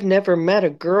 I've never met a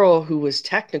girl who was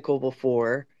technical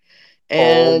before."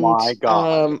 And oh my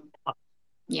God.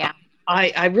 Yeah.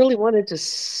 I really wanted to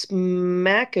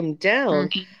smack him down,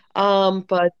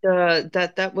 but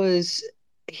that was,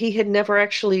 he had never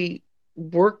actually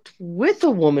worked with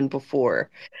a woman before,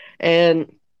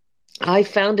 and I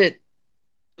found it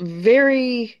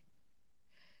very,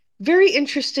 very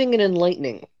interesting and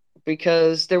enlightening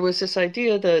because there was this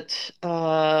idea that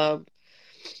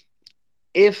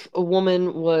if a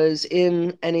woman was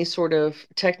in any sort of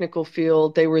technical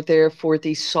field, they were there for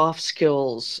the soft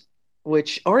skills,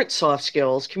 which aren't soft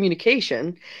skills.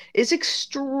 Communication is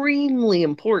extremely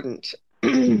important.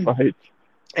 Right.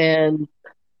 And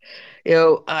you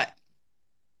know, I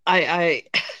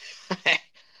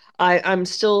I'm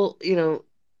still,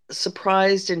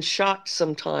 surprised and shocked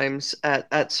sometimes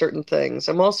at certain things.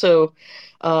 I'm also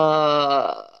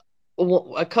uh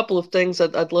a couple of things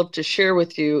I'd love to share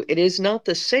with you. It is not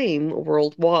the same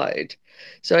worldwide.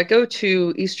 So I go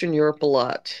to Eastern Europe a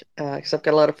lot because I've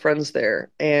got a lot of friends there,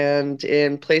 and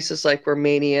in places like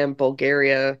Romania and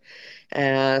Bulgaria,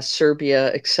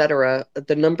 Serbia, etc.,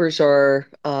 the numbers are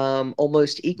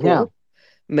almost Yeah. equal,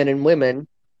 men and women.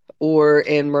 Or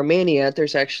in Romania,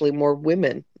 there's actually more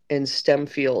women in STEM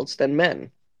fields than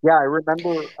men. Yeah, I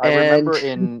remember. I remember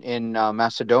And in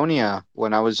Macedonia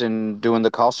when I was in doing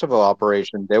the Kosovo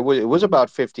operation. It was about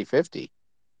 50-50.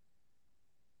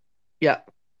 yeah,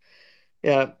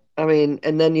 yeah. I mean,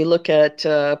 and then you look at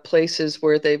places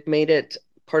where they've made it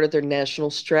part of their national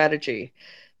strategy.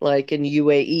 Like in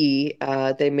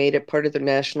UAE, they made it part of their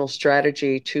national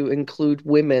strategy to include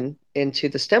women into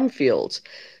the STEM fields.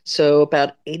 So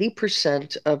about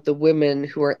 80% of the women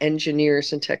who are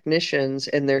engineers and technicians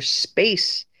in their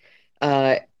space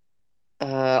uh,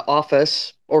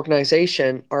 office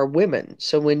organization are women.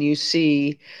 So when you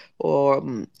see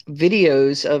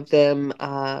videos of them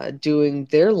doing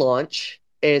their launch,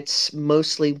 it's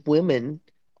mostly women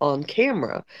on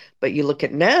camera. But you look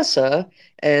at NASA,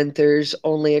 and there's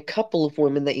only a couple of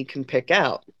women that you can pick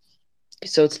out.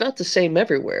 So it's not the same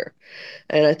everywhere.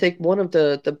 And I think one of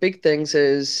the big things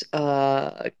is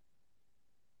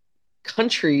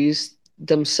countries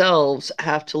themselves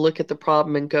have to look at the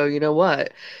problem and go, you know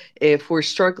what? If we're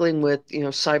struggling with,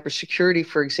 cybersecurity,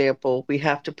 for example, we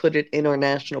have to put it in our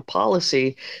national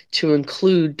policy to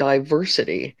include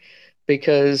diversity.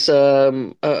 Because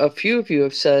a few of you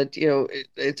have said,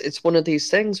 it's one of these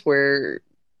things where,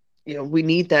 we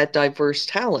need that diverse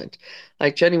talent.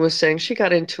 Like Jenny was saying, she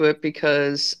got into it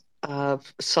because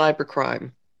of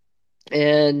cybercrime.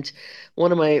 And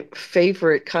one of my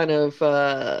favorite kind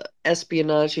of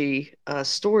espionage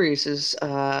stories is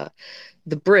the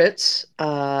Brits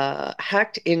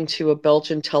hacked into a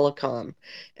Belgian telecom,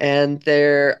 and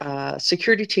their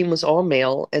security team was all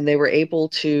male, and they were able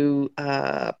to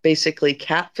basically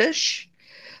catfish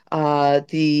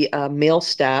the male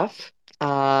staff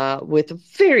with a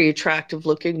very attractive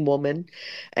looking woman.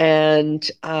 And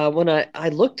when I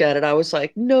looked at it, I was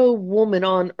like, no woman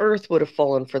on earth would have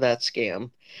fallen for that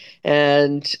scam.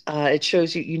 And it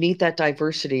shows you need that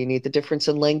diversity, you need the difference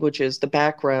in languages, the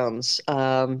backgrounds,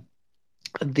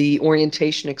 the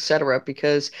orientation, etc.,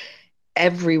 because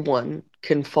everyone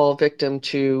can fall victim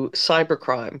to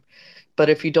cybercrime. But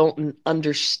if you don't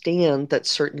understand that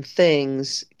certain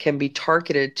things can be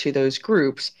targeted to those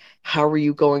groups, how are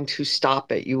you going to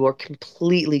stop it? You are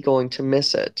completely going to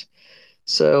miss it.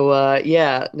 So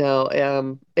yeah, no,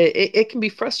 it can be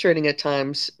frustrating at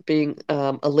times being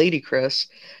a lady, Chris,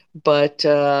 but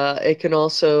it can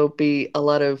also be a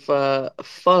lot of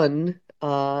fun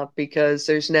because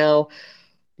there's now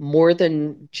more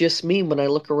than just me when I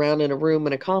look around in a room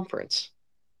in a conference.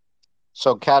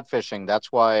 So catfishing,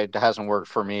 that's why it hasn't worked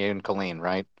for me and Colleen,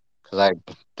 right? Because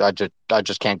I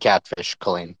just can't catfish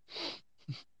Colleen.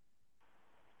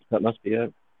 That must be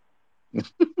it.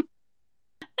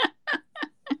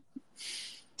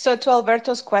 So to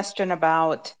Alberto's question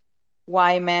about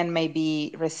why men may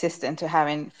be resistant to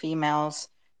having females,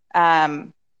 we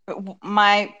all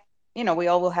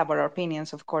will have our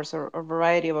opinions, of course, or a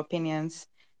variety of opinions.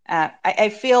 I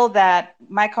feel that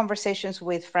my conversations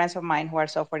with friends of mine who are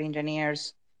software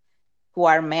engineers who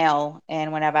are male,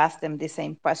 and when I've asked them the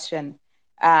same question,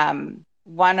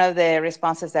 one of the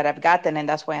responses that I've gotten, and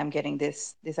that's why I'm getting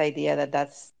this idea that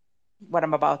that's what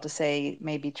I'm about to say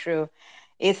may be true,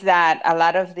 is that a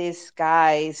lot of these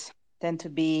guys tend to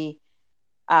be,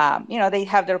 they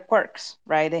have their quirks,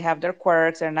 right? They have their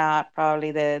quirks. They're not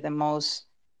probably the most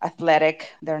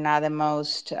athletic. They're not the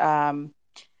most,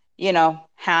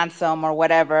 handsome or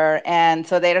whatever. And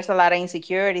so there's a lot of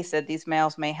insecurities that these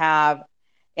males may have.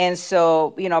 And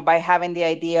so, by having the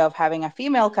idea of having a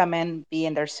female come in, be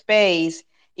in their space,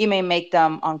 it may make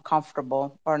them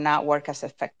uncomfortable or not work as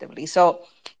effectively. So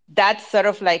that's sort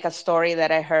of like a story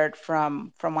that I heard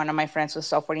from one of my friends who's a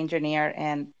software engineer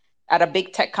and at a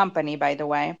big tech company, by the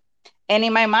way. And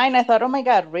in my mind, I thought, oh my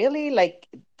God, really? Like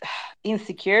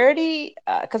insecurity?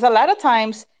 Because a lot of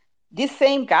times these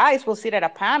same guys will sit at a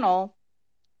panel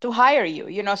to hire you,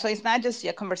 so it's not just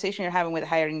a conversation you're having with a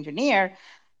hiring engineer.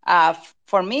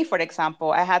 For me, for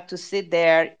example, I had to sit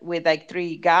there with like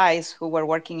three guys who were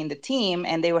working in the team,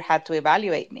 and they had to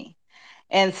evaluate me.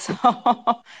 And so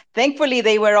thankfully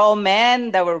they were all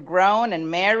men that were grown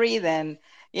and married, and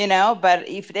but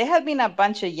if they had been a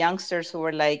bunch of youngsters who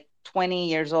were like 20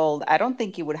 years old, I don't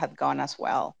think it would have gone as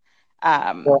well.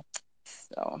 Well,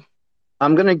 So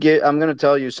I'm gonna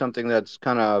tell you something that's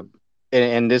kind of,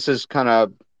 and this is kind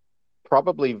of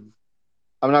probably,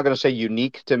 I'm not gonna say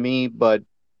unique to me, but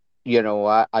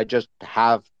I just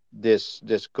have this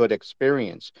good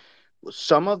experience.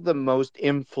 Some of the most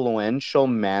influential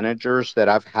managers that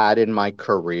I've had in my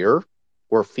career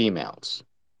were females.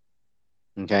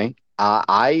 Okay.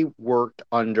 I worked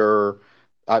under,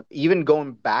 even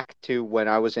going back to when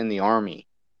I was in the Army,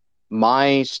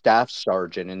 my staff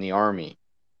sergeant in the Army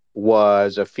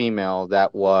was a female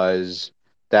that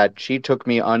she took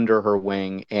me under her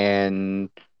wing and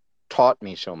taught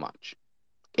me so much.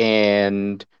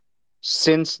 And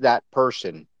since that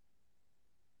person,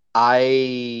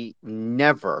 I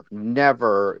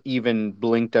never even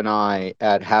blinked an eye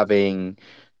at having,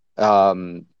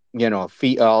 I'll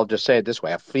just say it this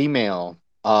way, a female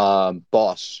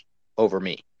boss over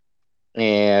me.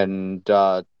 And,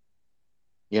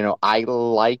 I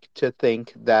like to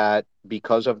think that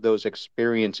because of those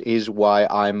experience is why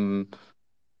I'm,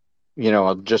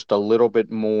 just a little bit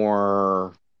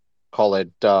more, call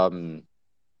it,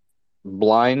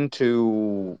 blind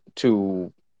to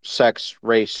sex,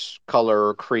 race,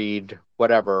 color, creed,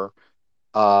 whatever,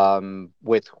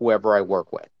 with whoever I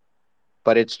work with.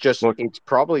 But Look, it's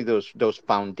probably those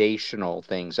foundational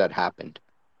things that happened.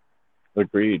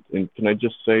 agreed. And can I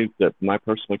just say that my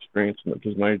personal experience,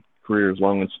 because my career is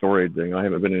long and storied, I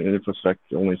haven't been in InfoSec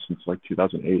only since like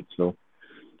 2008. So,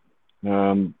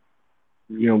 um,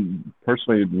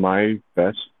 personally, my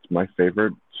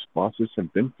favorite bosses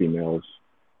have been females.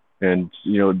 And,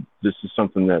 this is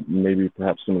something that maybe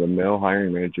perhaps some of the male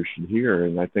hiring managers should hear.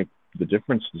 And I think the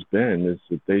difference has been is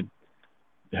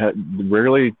that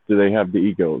rarely do they have the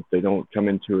ego. They don't come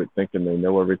into it thinking they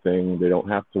know everything. They don't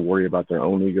have to worry about their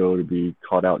own ego to be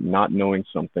caught out not knowing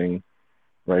something,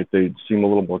 right? They seem a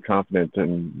little more confident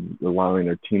in allowing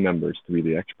their team members to be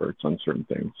the experts on certain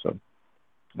things. So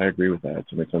I agree with that.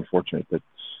 And it's unfortunate that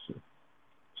it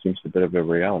seems a bit of a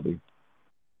reality.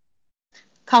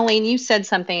 Colleen, you said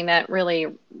something that really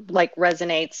like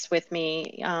resonates with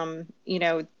me.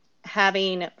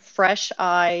 Having fresh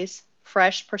eyes,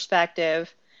 fresh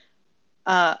perspective,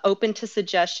 open to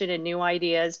suggestion and new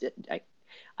ideas.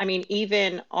 I mean,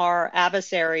 even our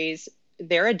adversaries,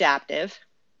 they're adaptive.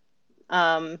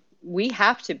 We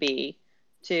have to be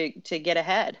to get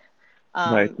ahead.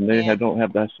 Right, and they don't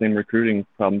have that same recruiting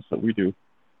problems that we do.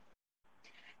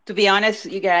 To be honest,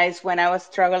 you guys, when I was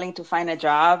struggling to find a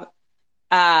job,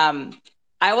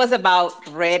 I was about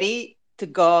ready to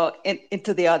go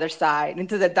into the other side,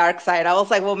 into the dark side. I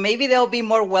was like, well, maybe they'll be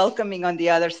more welcoming on the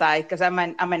other side because I'm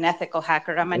an ethical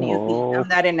hacker. I'm a newbie. I'm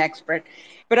not an expert.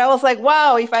 But I was like,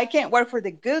 wow, if I can't work for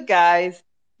the good guys,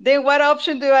 then what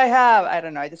option do I have? I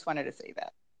don't know. I just wanted to say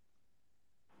that.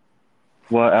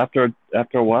 Well, after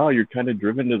a while, you're kind of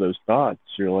driven to those thoughts.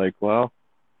 You're like, well,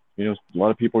 a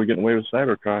lot of people are getting away with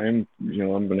cybercrime. I'm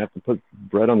going to have to put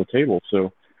bread on the table.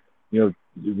 So,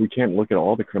 we can't look at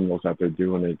all the criminals out there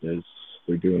doing it as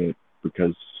they're doing it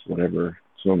because whatever,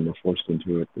 some of them are forced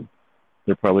into it. But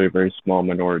they're probably a very small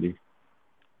minority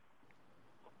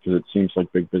because it seems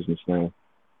like big business now.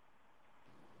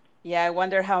 Yeah, I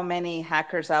wonder how many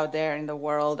hackers out there in the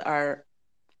world are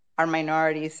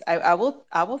minorities. I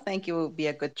will think it will be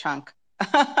a good chunk.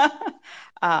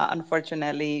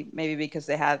 Unfortunately, maybe because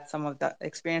they had some of the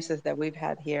experiences that we've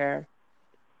had here.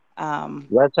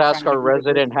 Let's ask our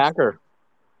resident hacker.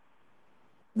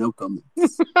 No comment.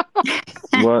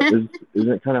 Well, isn't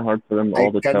it kind of hard for them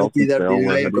all to tell since they all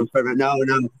wear hoodies? No.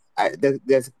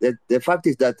 The fact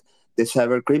is that the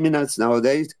cyber criminals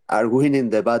nowadays are winning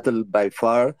the battle by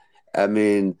far. I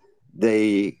mean,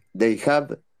 they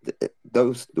have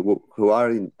those who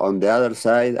are on the other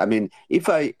side. I mean, if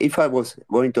I was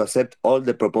going to accept all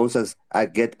the proposals I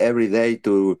get every day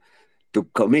to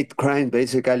commit crime,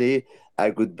 basically,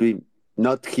 I could be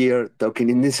not here talking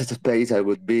in this space. I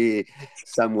would be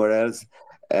somewhere else.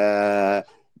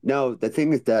 No, the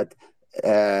thing is that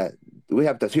we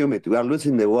have to assume it. We are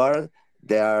losing the war.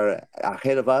 They are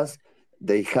ahead of us.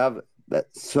 They have the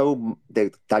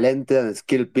talented and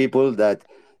skilled people that,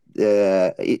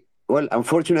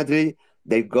 unfortunately,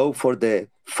 they go for the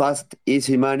fast,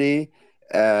 easy money.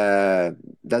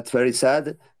 That's very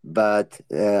sad. But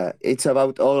it's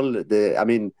about all the. I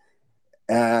mean,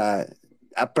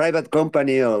 a private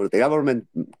company or the government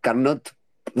cannot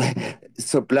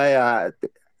supply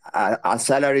a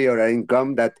salary or an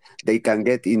income that they can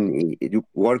get in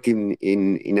working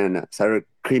in a cyber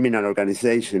criminal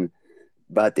organization.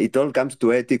 But it all comes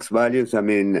to ethics, values. I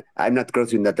mean, I'm not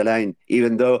crossing that line,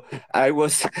 even though I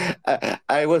was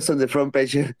I was on the front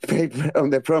page on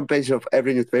the front page of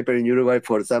every newspaper in Uruguay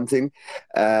for something.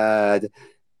 Uh,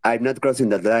 I'm not crossing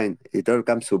that line. It all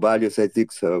comes to values,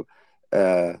 ethics. So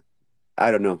uh, I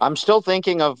don't know. I'm still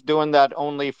thinking of doing that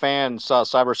OnlyFans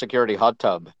cybersecurity hot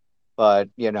tub, but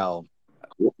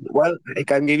Well, I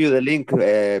can give you the link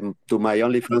to my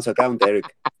OnlyFans account, Eric.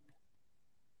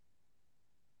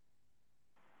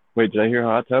 Wait, did I hear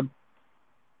hot tub?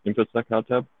 InfoSec hot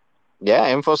tub?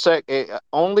 yeah, infosec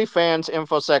OnlyFans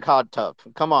infosec hot tub.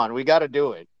 Come on, we got to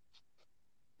do it.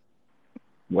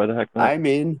 Why the heck not? I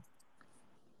mean,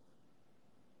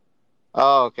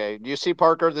 Oh, okay. You see,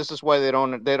 Parker, this is why they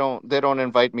don't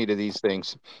invite me to these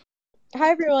things. Hi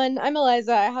everyone, I'm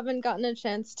Eliza. I haven't gotten a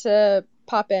chance to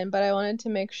pop in, but I wanted to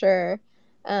make sure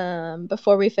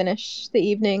before we finish the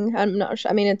evening. I'm not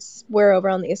sure. I mean, we're over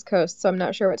on the East Coast, so I'm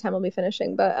not sure what time we'll be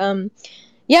finishing. But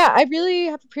yeah, I really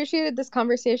have appreciated this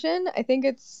conversation. I think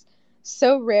it's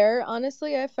so rare,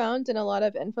 honestly. I've found in a lot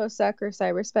of infosec or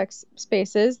cyberspec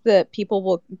spaces that people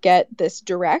will get this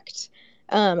direct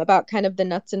about kind of the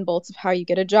nuts and bolts of how you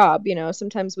get a job.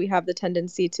 Sometimes we have the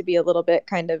tendency to be a little bit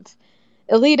kind of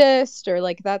elitist, or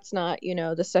like that's not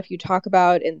the stuff you talk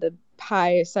about in the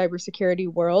high cybersecurity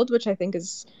world, which I think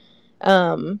is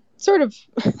sort of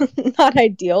not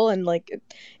ideal, and like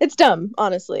it's dumb,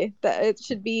 honestly, that it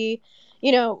should be.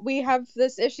 We have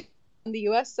this issue on the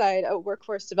US side, a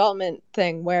workforce development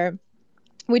thing, where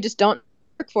we just don't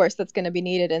workforce that's going to be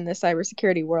needed in the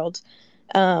cybersecurity world,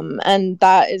 and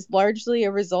that is largely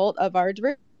a result of our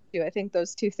diversity. I think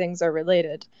those two things are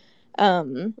related.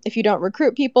 If you don't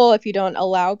recruit people, if you don't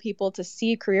allow people to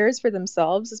see careers for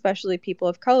themselves, especially people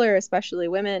of color, especially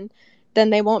women, then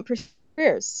they won't pursue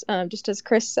careers, just as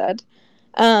Chris said.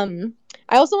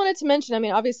 I also wanted to mention, I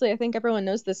mean, obviously, I think everyone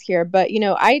knows this here, but,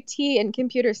 IT and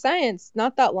computer science,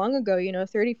 not that long ago,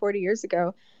 30, 40 years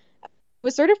ago,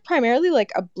 was sort of primarily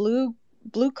like a blue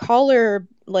collar,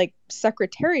 like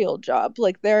secretarial job.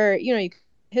 Like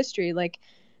history, like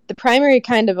the primary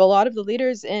kind of a lot of the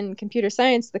leaders in computer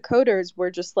science, the coders,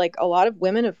 were just like a lot of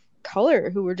women of color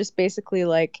who were just basically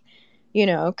like,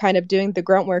 kind of doing the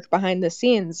grunt work behind the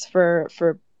scenes for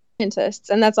scientists.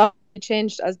 And that's all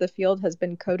changed as the field has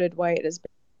been coded white, has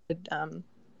been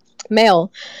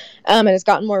male, and has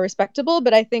gotten more respectable.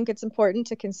 But I think it's important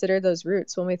to consider those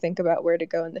roots when we think about where to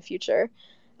go in the future.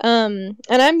 And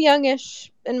I'm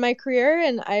youngish in my career,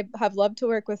 and I have loved to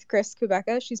work with Chris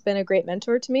Kubeka. She's been a great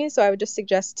mentor to me. So I would just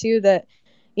suggest too that,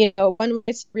 one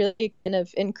way to really kind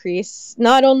of increase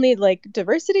not only like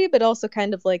diversity, but also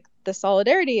kind of like the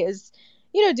solidarity is,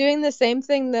 doing the same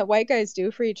thing that white guys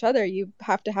do for each other. You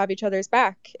have to have each other's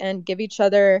back and give each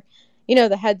other,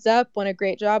 the heads up when a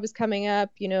great job is coming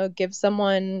up, give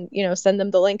someone, send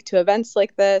them the link to events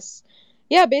like this.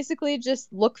 Yeah, basically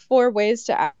just look for ways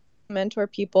to mentor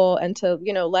people and to,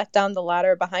 let down the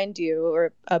ladder behind you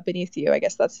or beneath you. I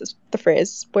guess that's just the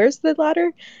phrase. Where's the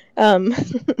ladder?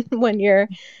 When you're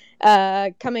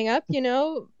coming up,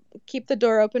 keep the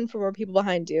door open for more people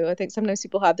behind you. I think sometimes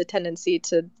people have the tendency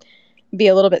to be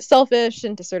a little bit selfish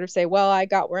and to sort of say, well, I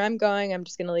got where I'm going, I'm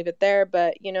just going to leave it there.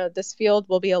 But, this field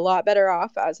will be a lot better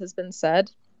off, as has been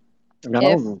said.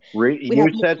 No,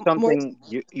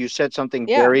 you said something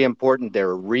Yeah. very important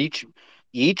there.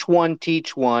 Each one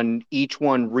teach one, each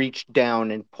one reach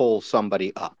down and pull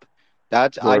somebody up. I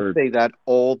say that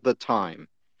all the time.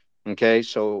 Okay,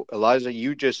 so Eliza,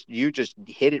 you just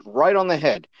hit it right on the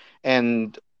head.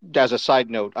 And as a side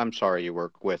note, I'm sorry you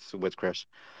work with Chris.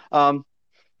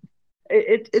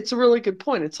 It's a really good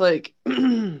point. It's like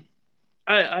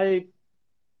I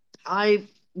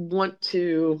want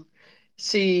to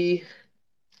see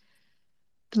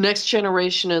the next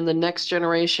generation and the next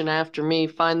generation after me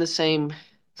find the same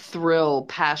thrill,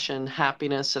 passion,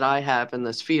 happiness that I have in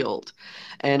this field.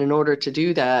 And in order to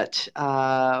do that,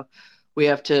 we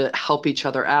have to help each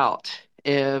other out.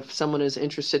 If someone is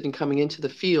interested in coming into the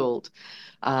field,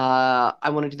 I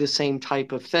want to do the same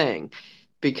type of thing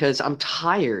because I'm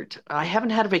tired. I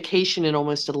haven't had a vacation in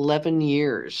almost 11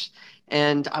 years,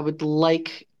 and I would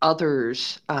like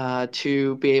others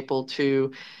to be able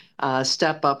to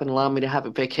step up and allow me to have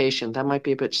a vacation. That might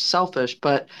be a bit selfish,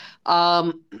 but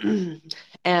and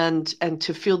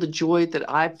to feel the joy that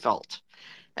I've felt.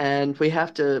 And we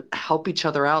have to help each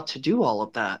other out to do all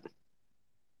of that.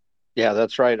 Yeah,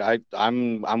 that's right.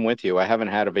 I'm with you. I haven't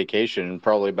had a vacation in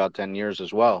probably about 10 years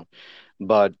as well.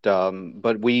 but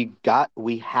we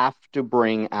have to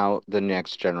bring out the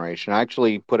next generation. I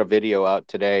actually put a video out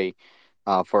today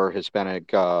for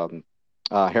Hispanic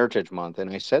Heritage Month, and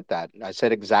I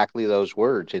said exactly those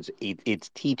words.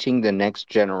 It's teaching the next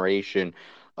generation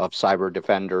of cyber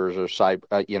defenders or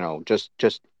cyber,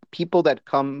 just people that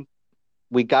come.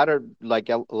 We gotta, like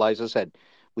Eliza said,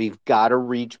 we've got to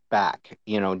reach back.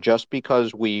 Just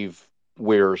because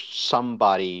we're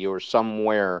somebody or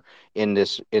somewhere in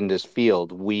this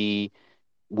field, we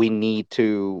need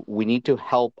to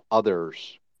help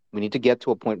others. We need to get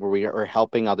to a point where we are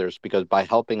helping others, because by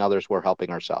helping others, we're helping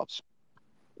ourselves.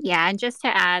 Yeah, and just to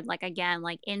add, like again,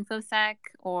 like InfoSec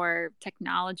or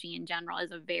technology in general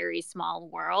is a very small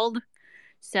world.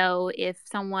 So if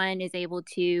someone is able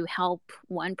to help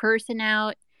one person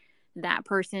out, that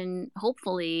person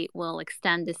hopefully will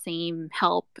extend the same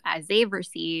help as they've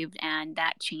received, and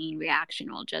that chain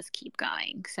reaction will just keep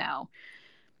going. So,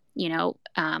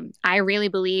 I really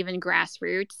believe in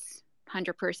grassroots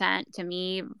 100% to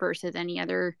me versus any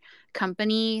other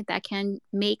company that can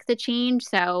make the change.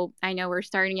 So I know we're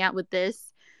starting out with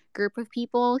this group of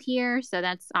people here, so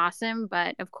that's awesome.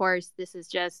 But of course, this is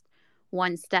just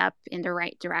one step in the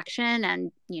right direction.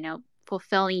 And,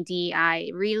 fulfilling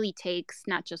DEI really takes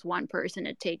not just one person,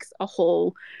 it takes a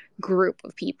whole group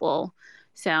of people.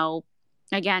 So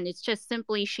again, it's just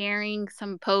simply sharing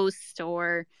some posts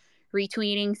or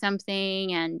retweeting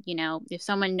something. And if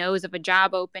someone knows of a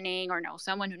job opening or knows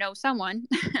someone who knows someone,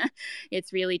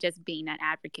 it's really just being that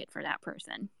advocate for that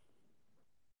person.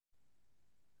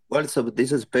 Well, so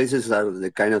these spaces are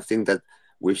the kind of thing that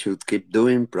we should keep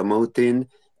doing, promoting.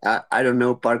 I don't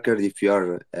know, Parker, if you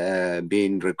are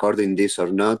being recording this or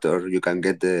not, or you can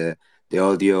get the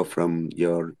audio from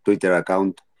your Twitter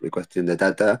account requesting the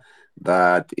data.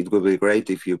 But it would be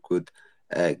great if you could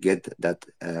get that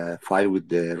file with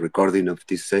the recording of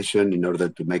this session in order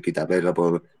to make it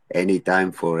available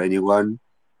anytime for anyone.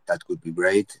 That would be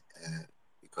great,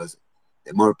 because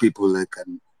the more people that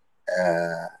can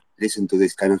listen to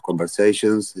these kind of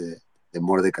conversations, the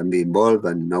more they can be involved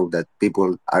and know that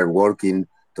people are working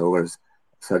towards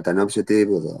certain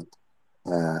objectives,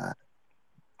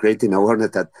 creating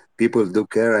awareness that people do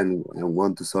care and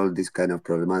want to solve this kind of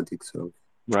problematic. So,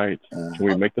 Right. Can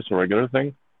we make this a regular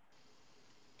thing?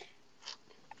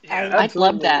 Yeah, I'd love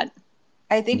absolutely. that.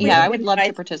 I think Yeah, I would love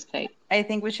to participate. I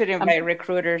think we should invite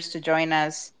recruiters to join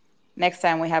us next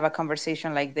time we have a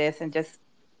conversation like this, and just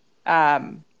I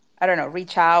don't know,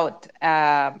 reach out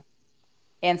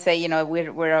and say,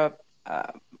 we're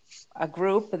a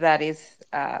group that is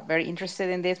very interested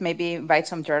in this. Maybe invite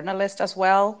some journalists as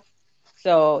well.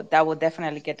 So that will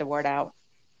definitely get the word out.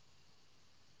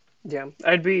 Yeah,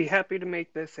 I'd be happy to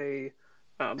make this a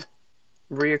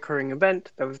reoccurring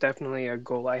event. That was definitely a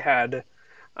goal I had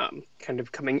kind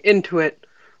of coming into it.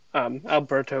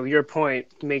 Alberto, your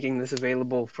point, making this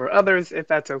available for others, if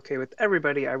that's okay with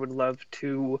everybody, I would love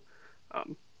to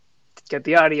get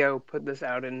the audio, put this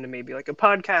out into maybe like a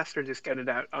podcast, or just get it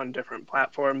out on different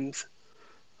platforms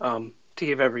to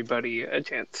give everybody a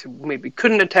chance who maybe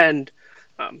couldn't attend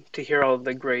to hear all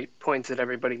the great points that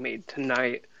everybody made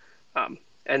tonight,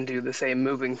 and do the same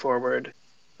moving forward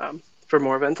for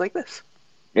more events like this.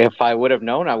 If I would have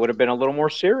known, I would have been a little more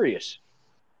serious.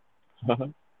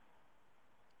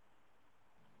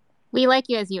 We like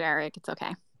you as you, Eric. It's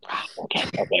okay.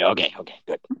 Okay,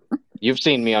 good. You've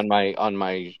seen me on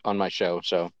my show,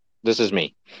 so this is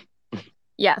me.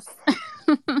 Yes.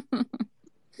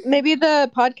 Maybe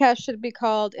the podcast should be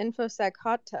called InfoSec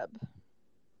Hot Tub.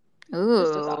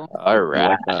 Ooh. All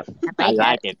right. I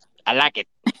like it.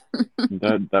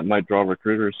 That might draw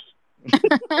recruiters.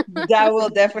 That will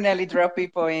definitely draw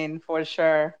people in for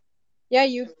sure. Yeah,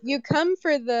 you come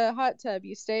for the hot tub,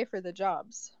 you stay for the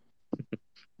jobs.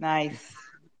 Nice.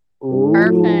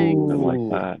 Perfect. I like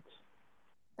that.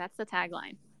 That's the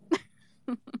tagline.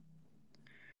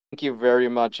 Thank you very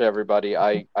much, everybody.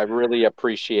 I really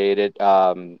appreciate it.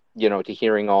 To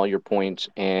hearing all your points,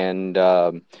 and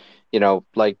like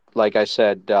I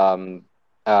said,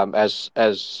 as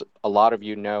a lot of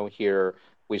you know here,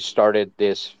 we started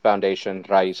this foundation,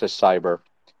 Raices Cyber.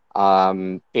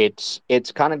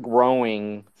 It's kind of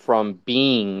growing from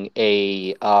being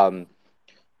the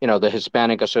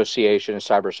Hispanic Association of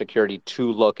Cybersecurity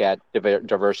to look at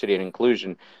diversity and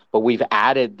inclusion. But we've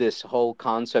added this whole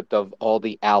concept of all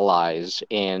the allies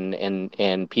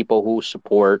and people who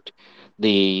support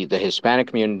the Hispanic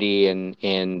community, and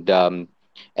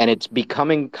it's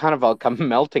becoming kind of a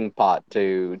melting pot,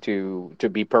 to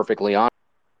be perfectly honest.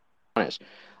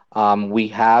 We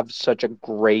have such a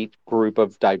great group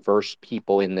of diverse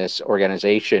people in this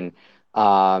organization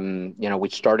We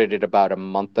started it about a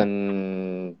month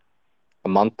and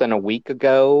a week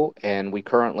ago, and we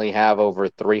currently have over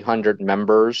 300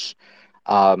 members.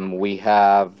 We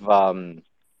have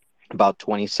about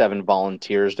 27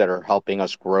 volunteers that are helping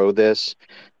us grow this.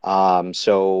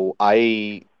 So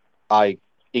if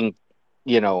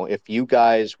you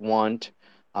guys want,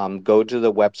 go to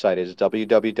the website. It's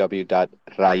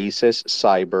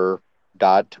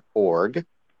www.raicescyber.org,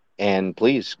 and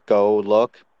please go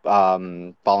look,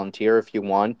 volunteer if you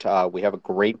want. We have a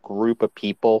great group of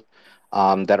people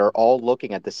that are all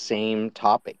looking at the same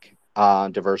topic,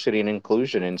 diversity and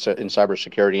inclusion in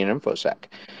cybersecurity and infosec.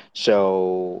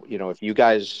 So, if you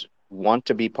guys want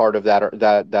to be part of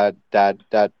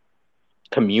that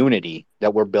community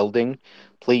that we're building,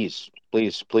 please,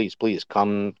 please, please, please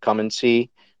come and see.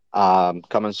 Come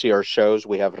and see our shows.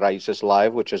 We have Raices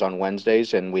Live, which is on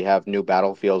Wednesdays, and we have New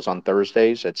Battlefields on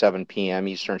Thursdays at 7 p.m.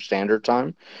 Eastern Standard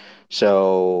Time.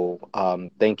 So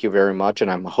thank you very much, and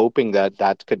I'm hoping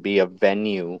that could be a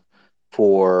venue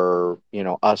for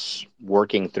us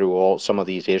working through some of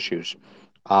these issues.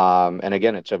 And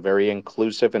again, it's a very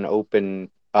inclusive and open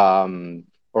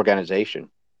organization.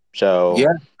 So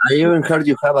Yeah, I even heard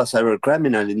you have a cyber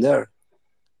criminal in there.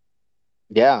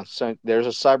 yeah, so there's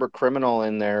a cyber criminal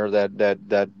in there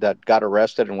that got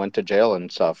arrested and went to jail and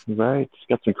stuff. Right, he's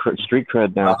got some street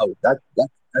cred now. Wow,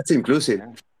 that's inclusive.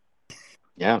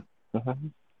 Yeah. Uh-huh.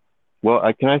 Well,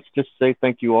 can I just say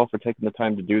thank you all for taking the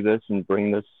time to do this and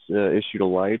bring this issue to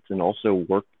light, and also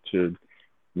work to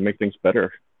make things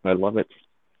better. I love it.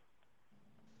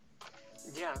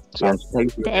 Yeah. Yes,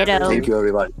 thank you. Ditto. Thank you,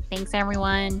 everybody. Thanks,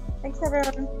 everyone. Thanks,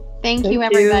 everyone. Thank you, you.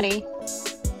 everybody.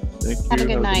 Thank you. Have a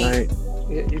good night.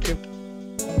 Yeah, you too.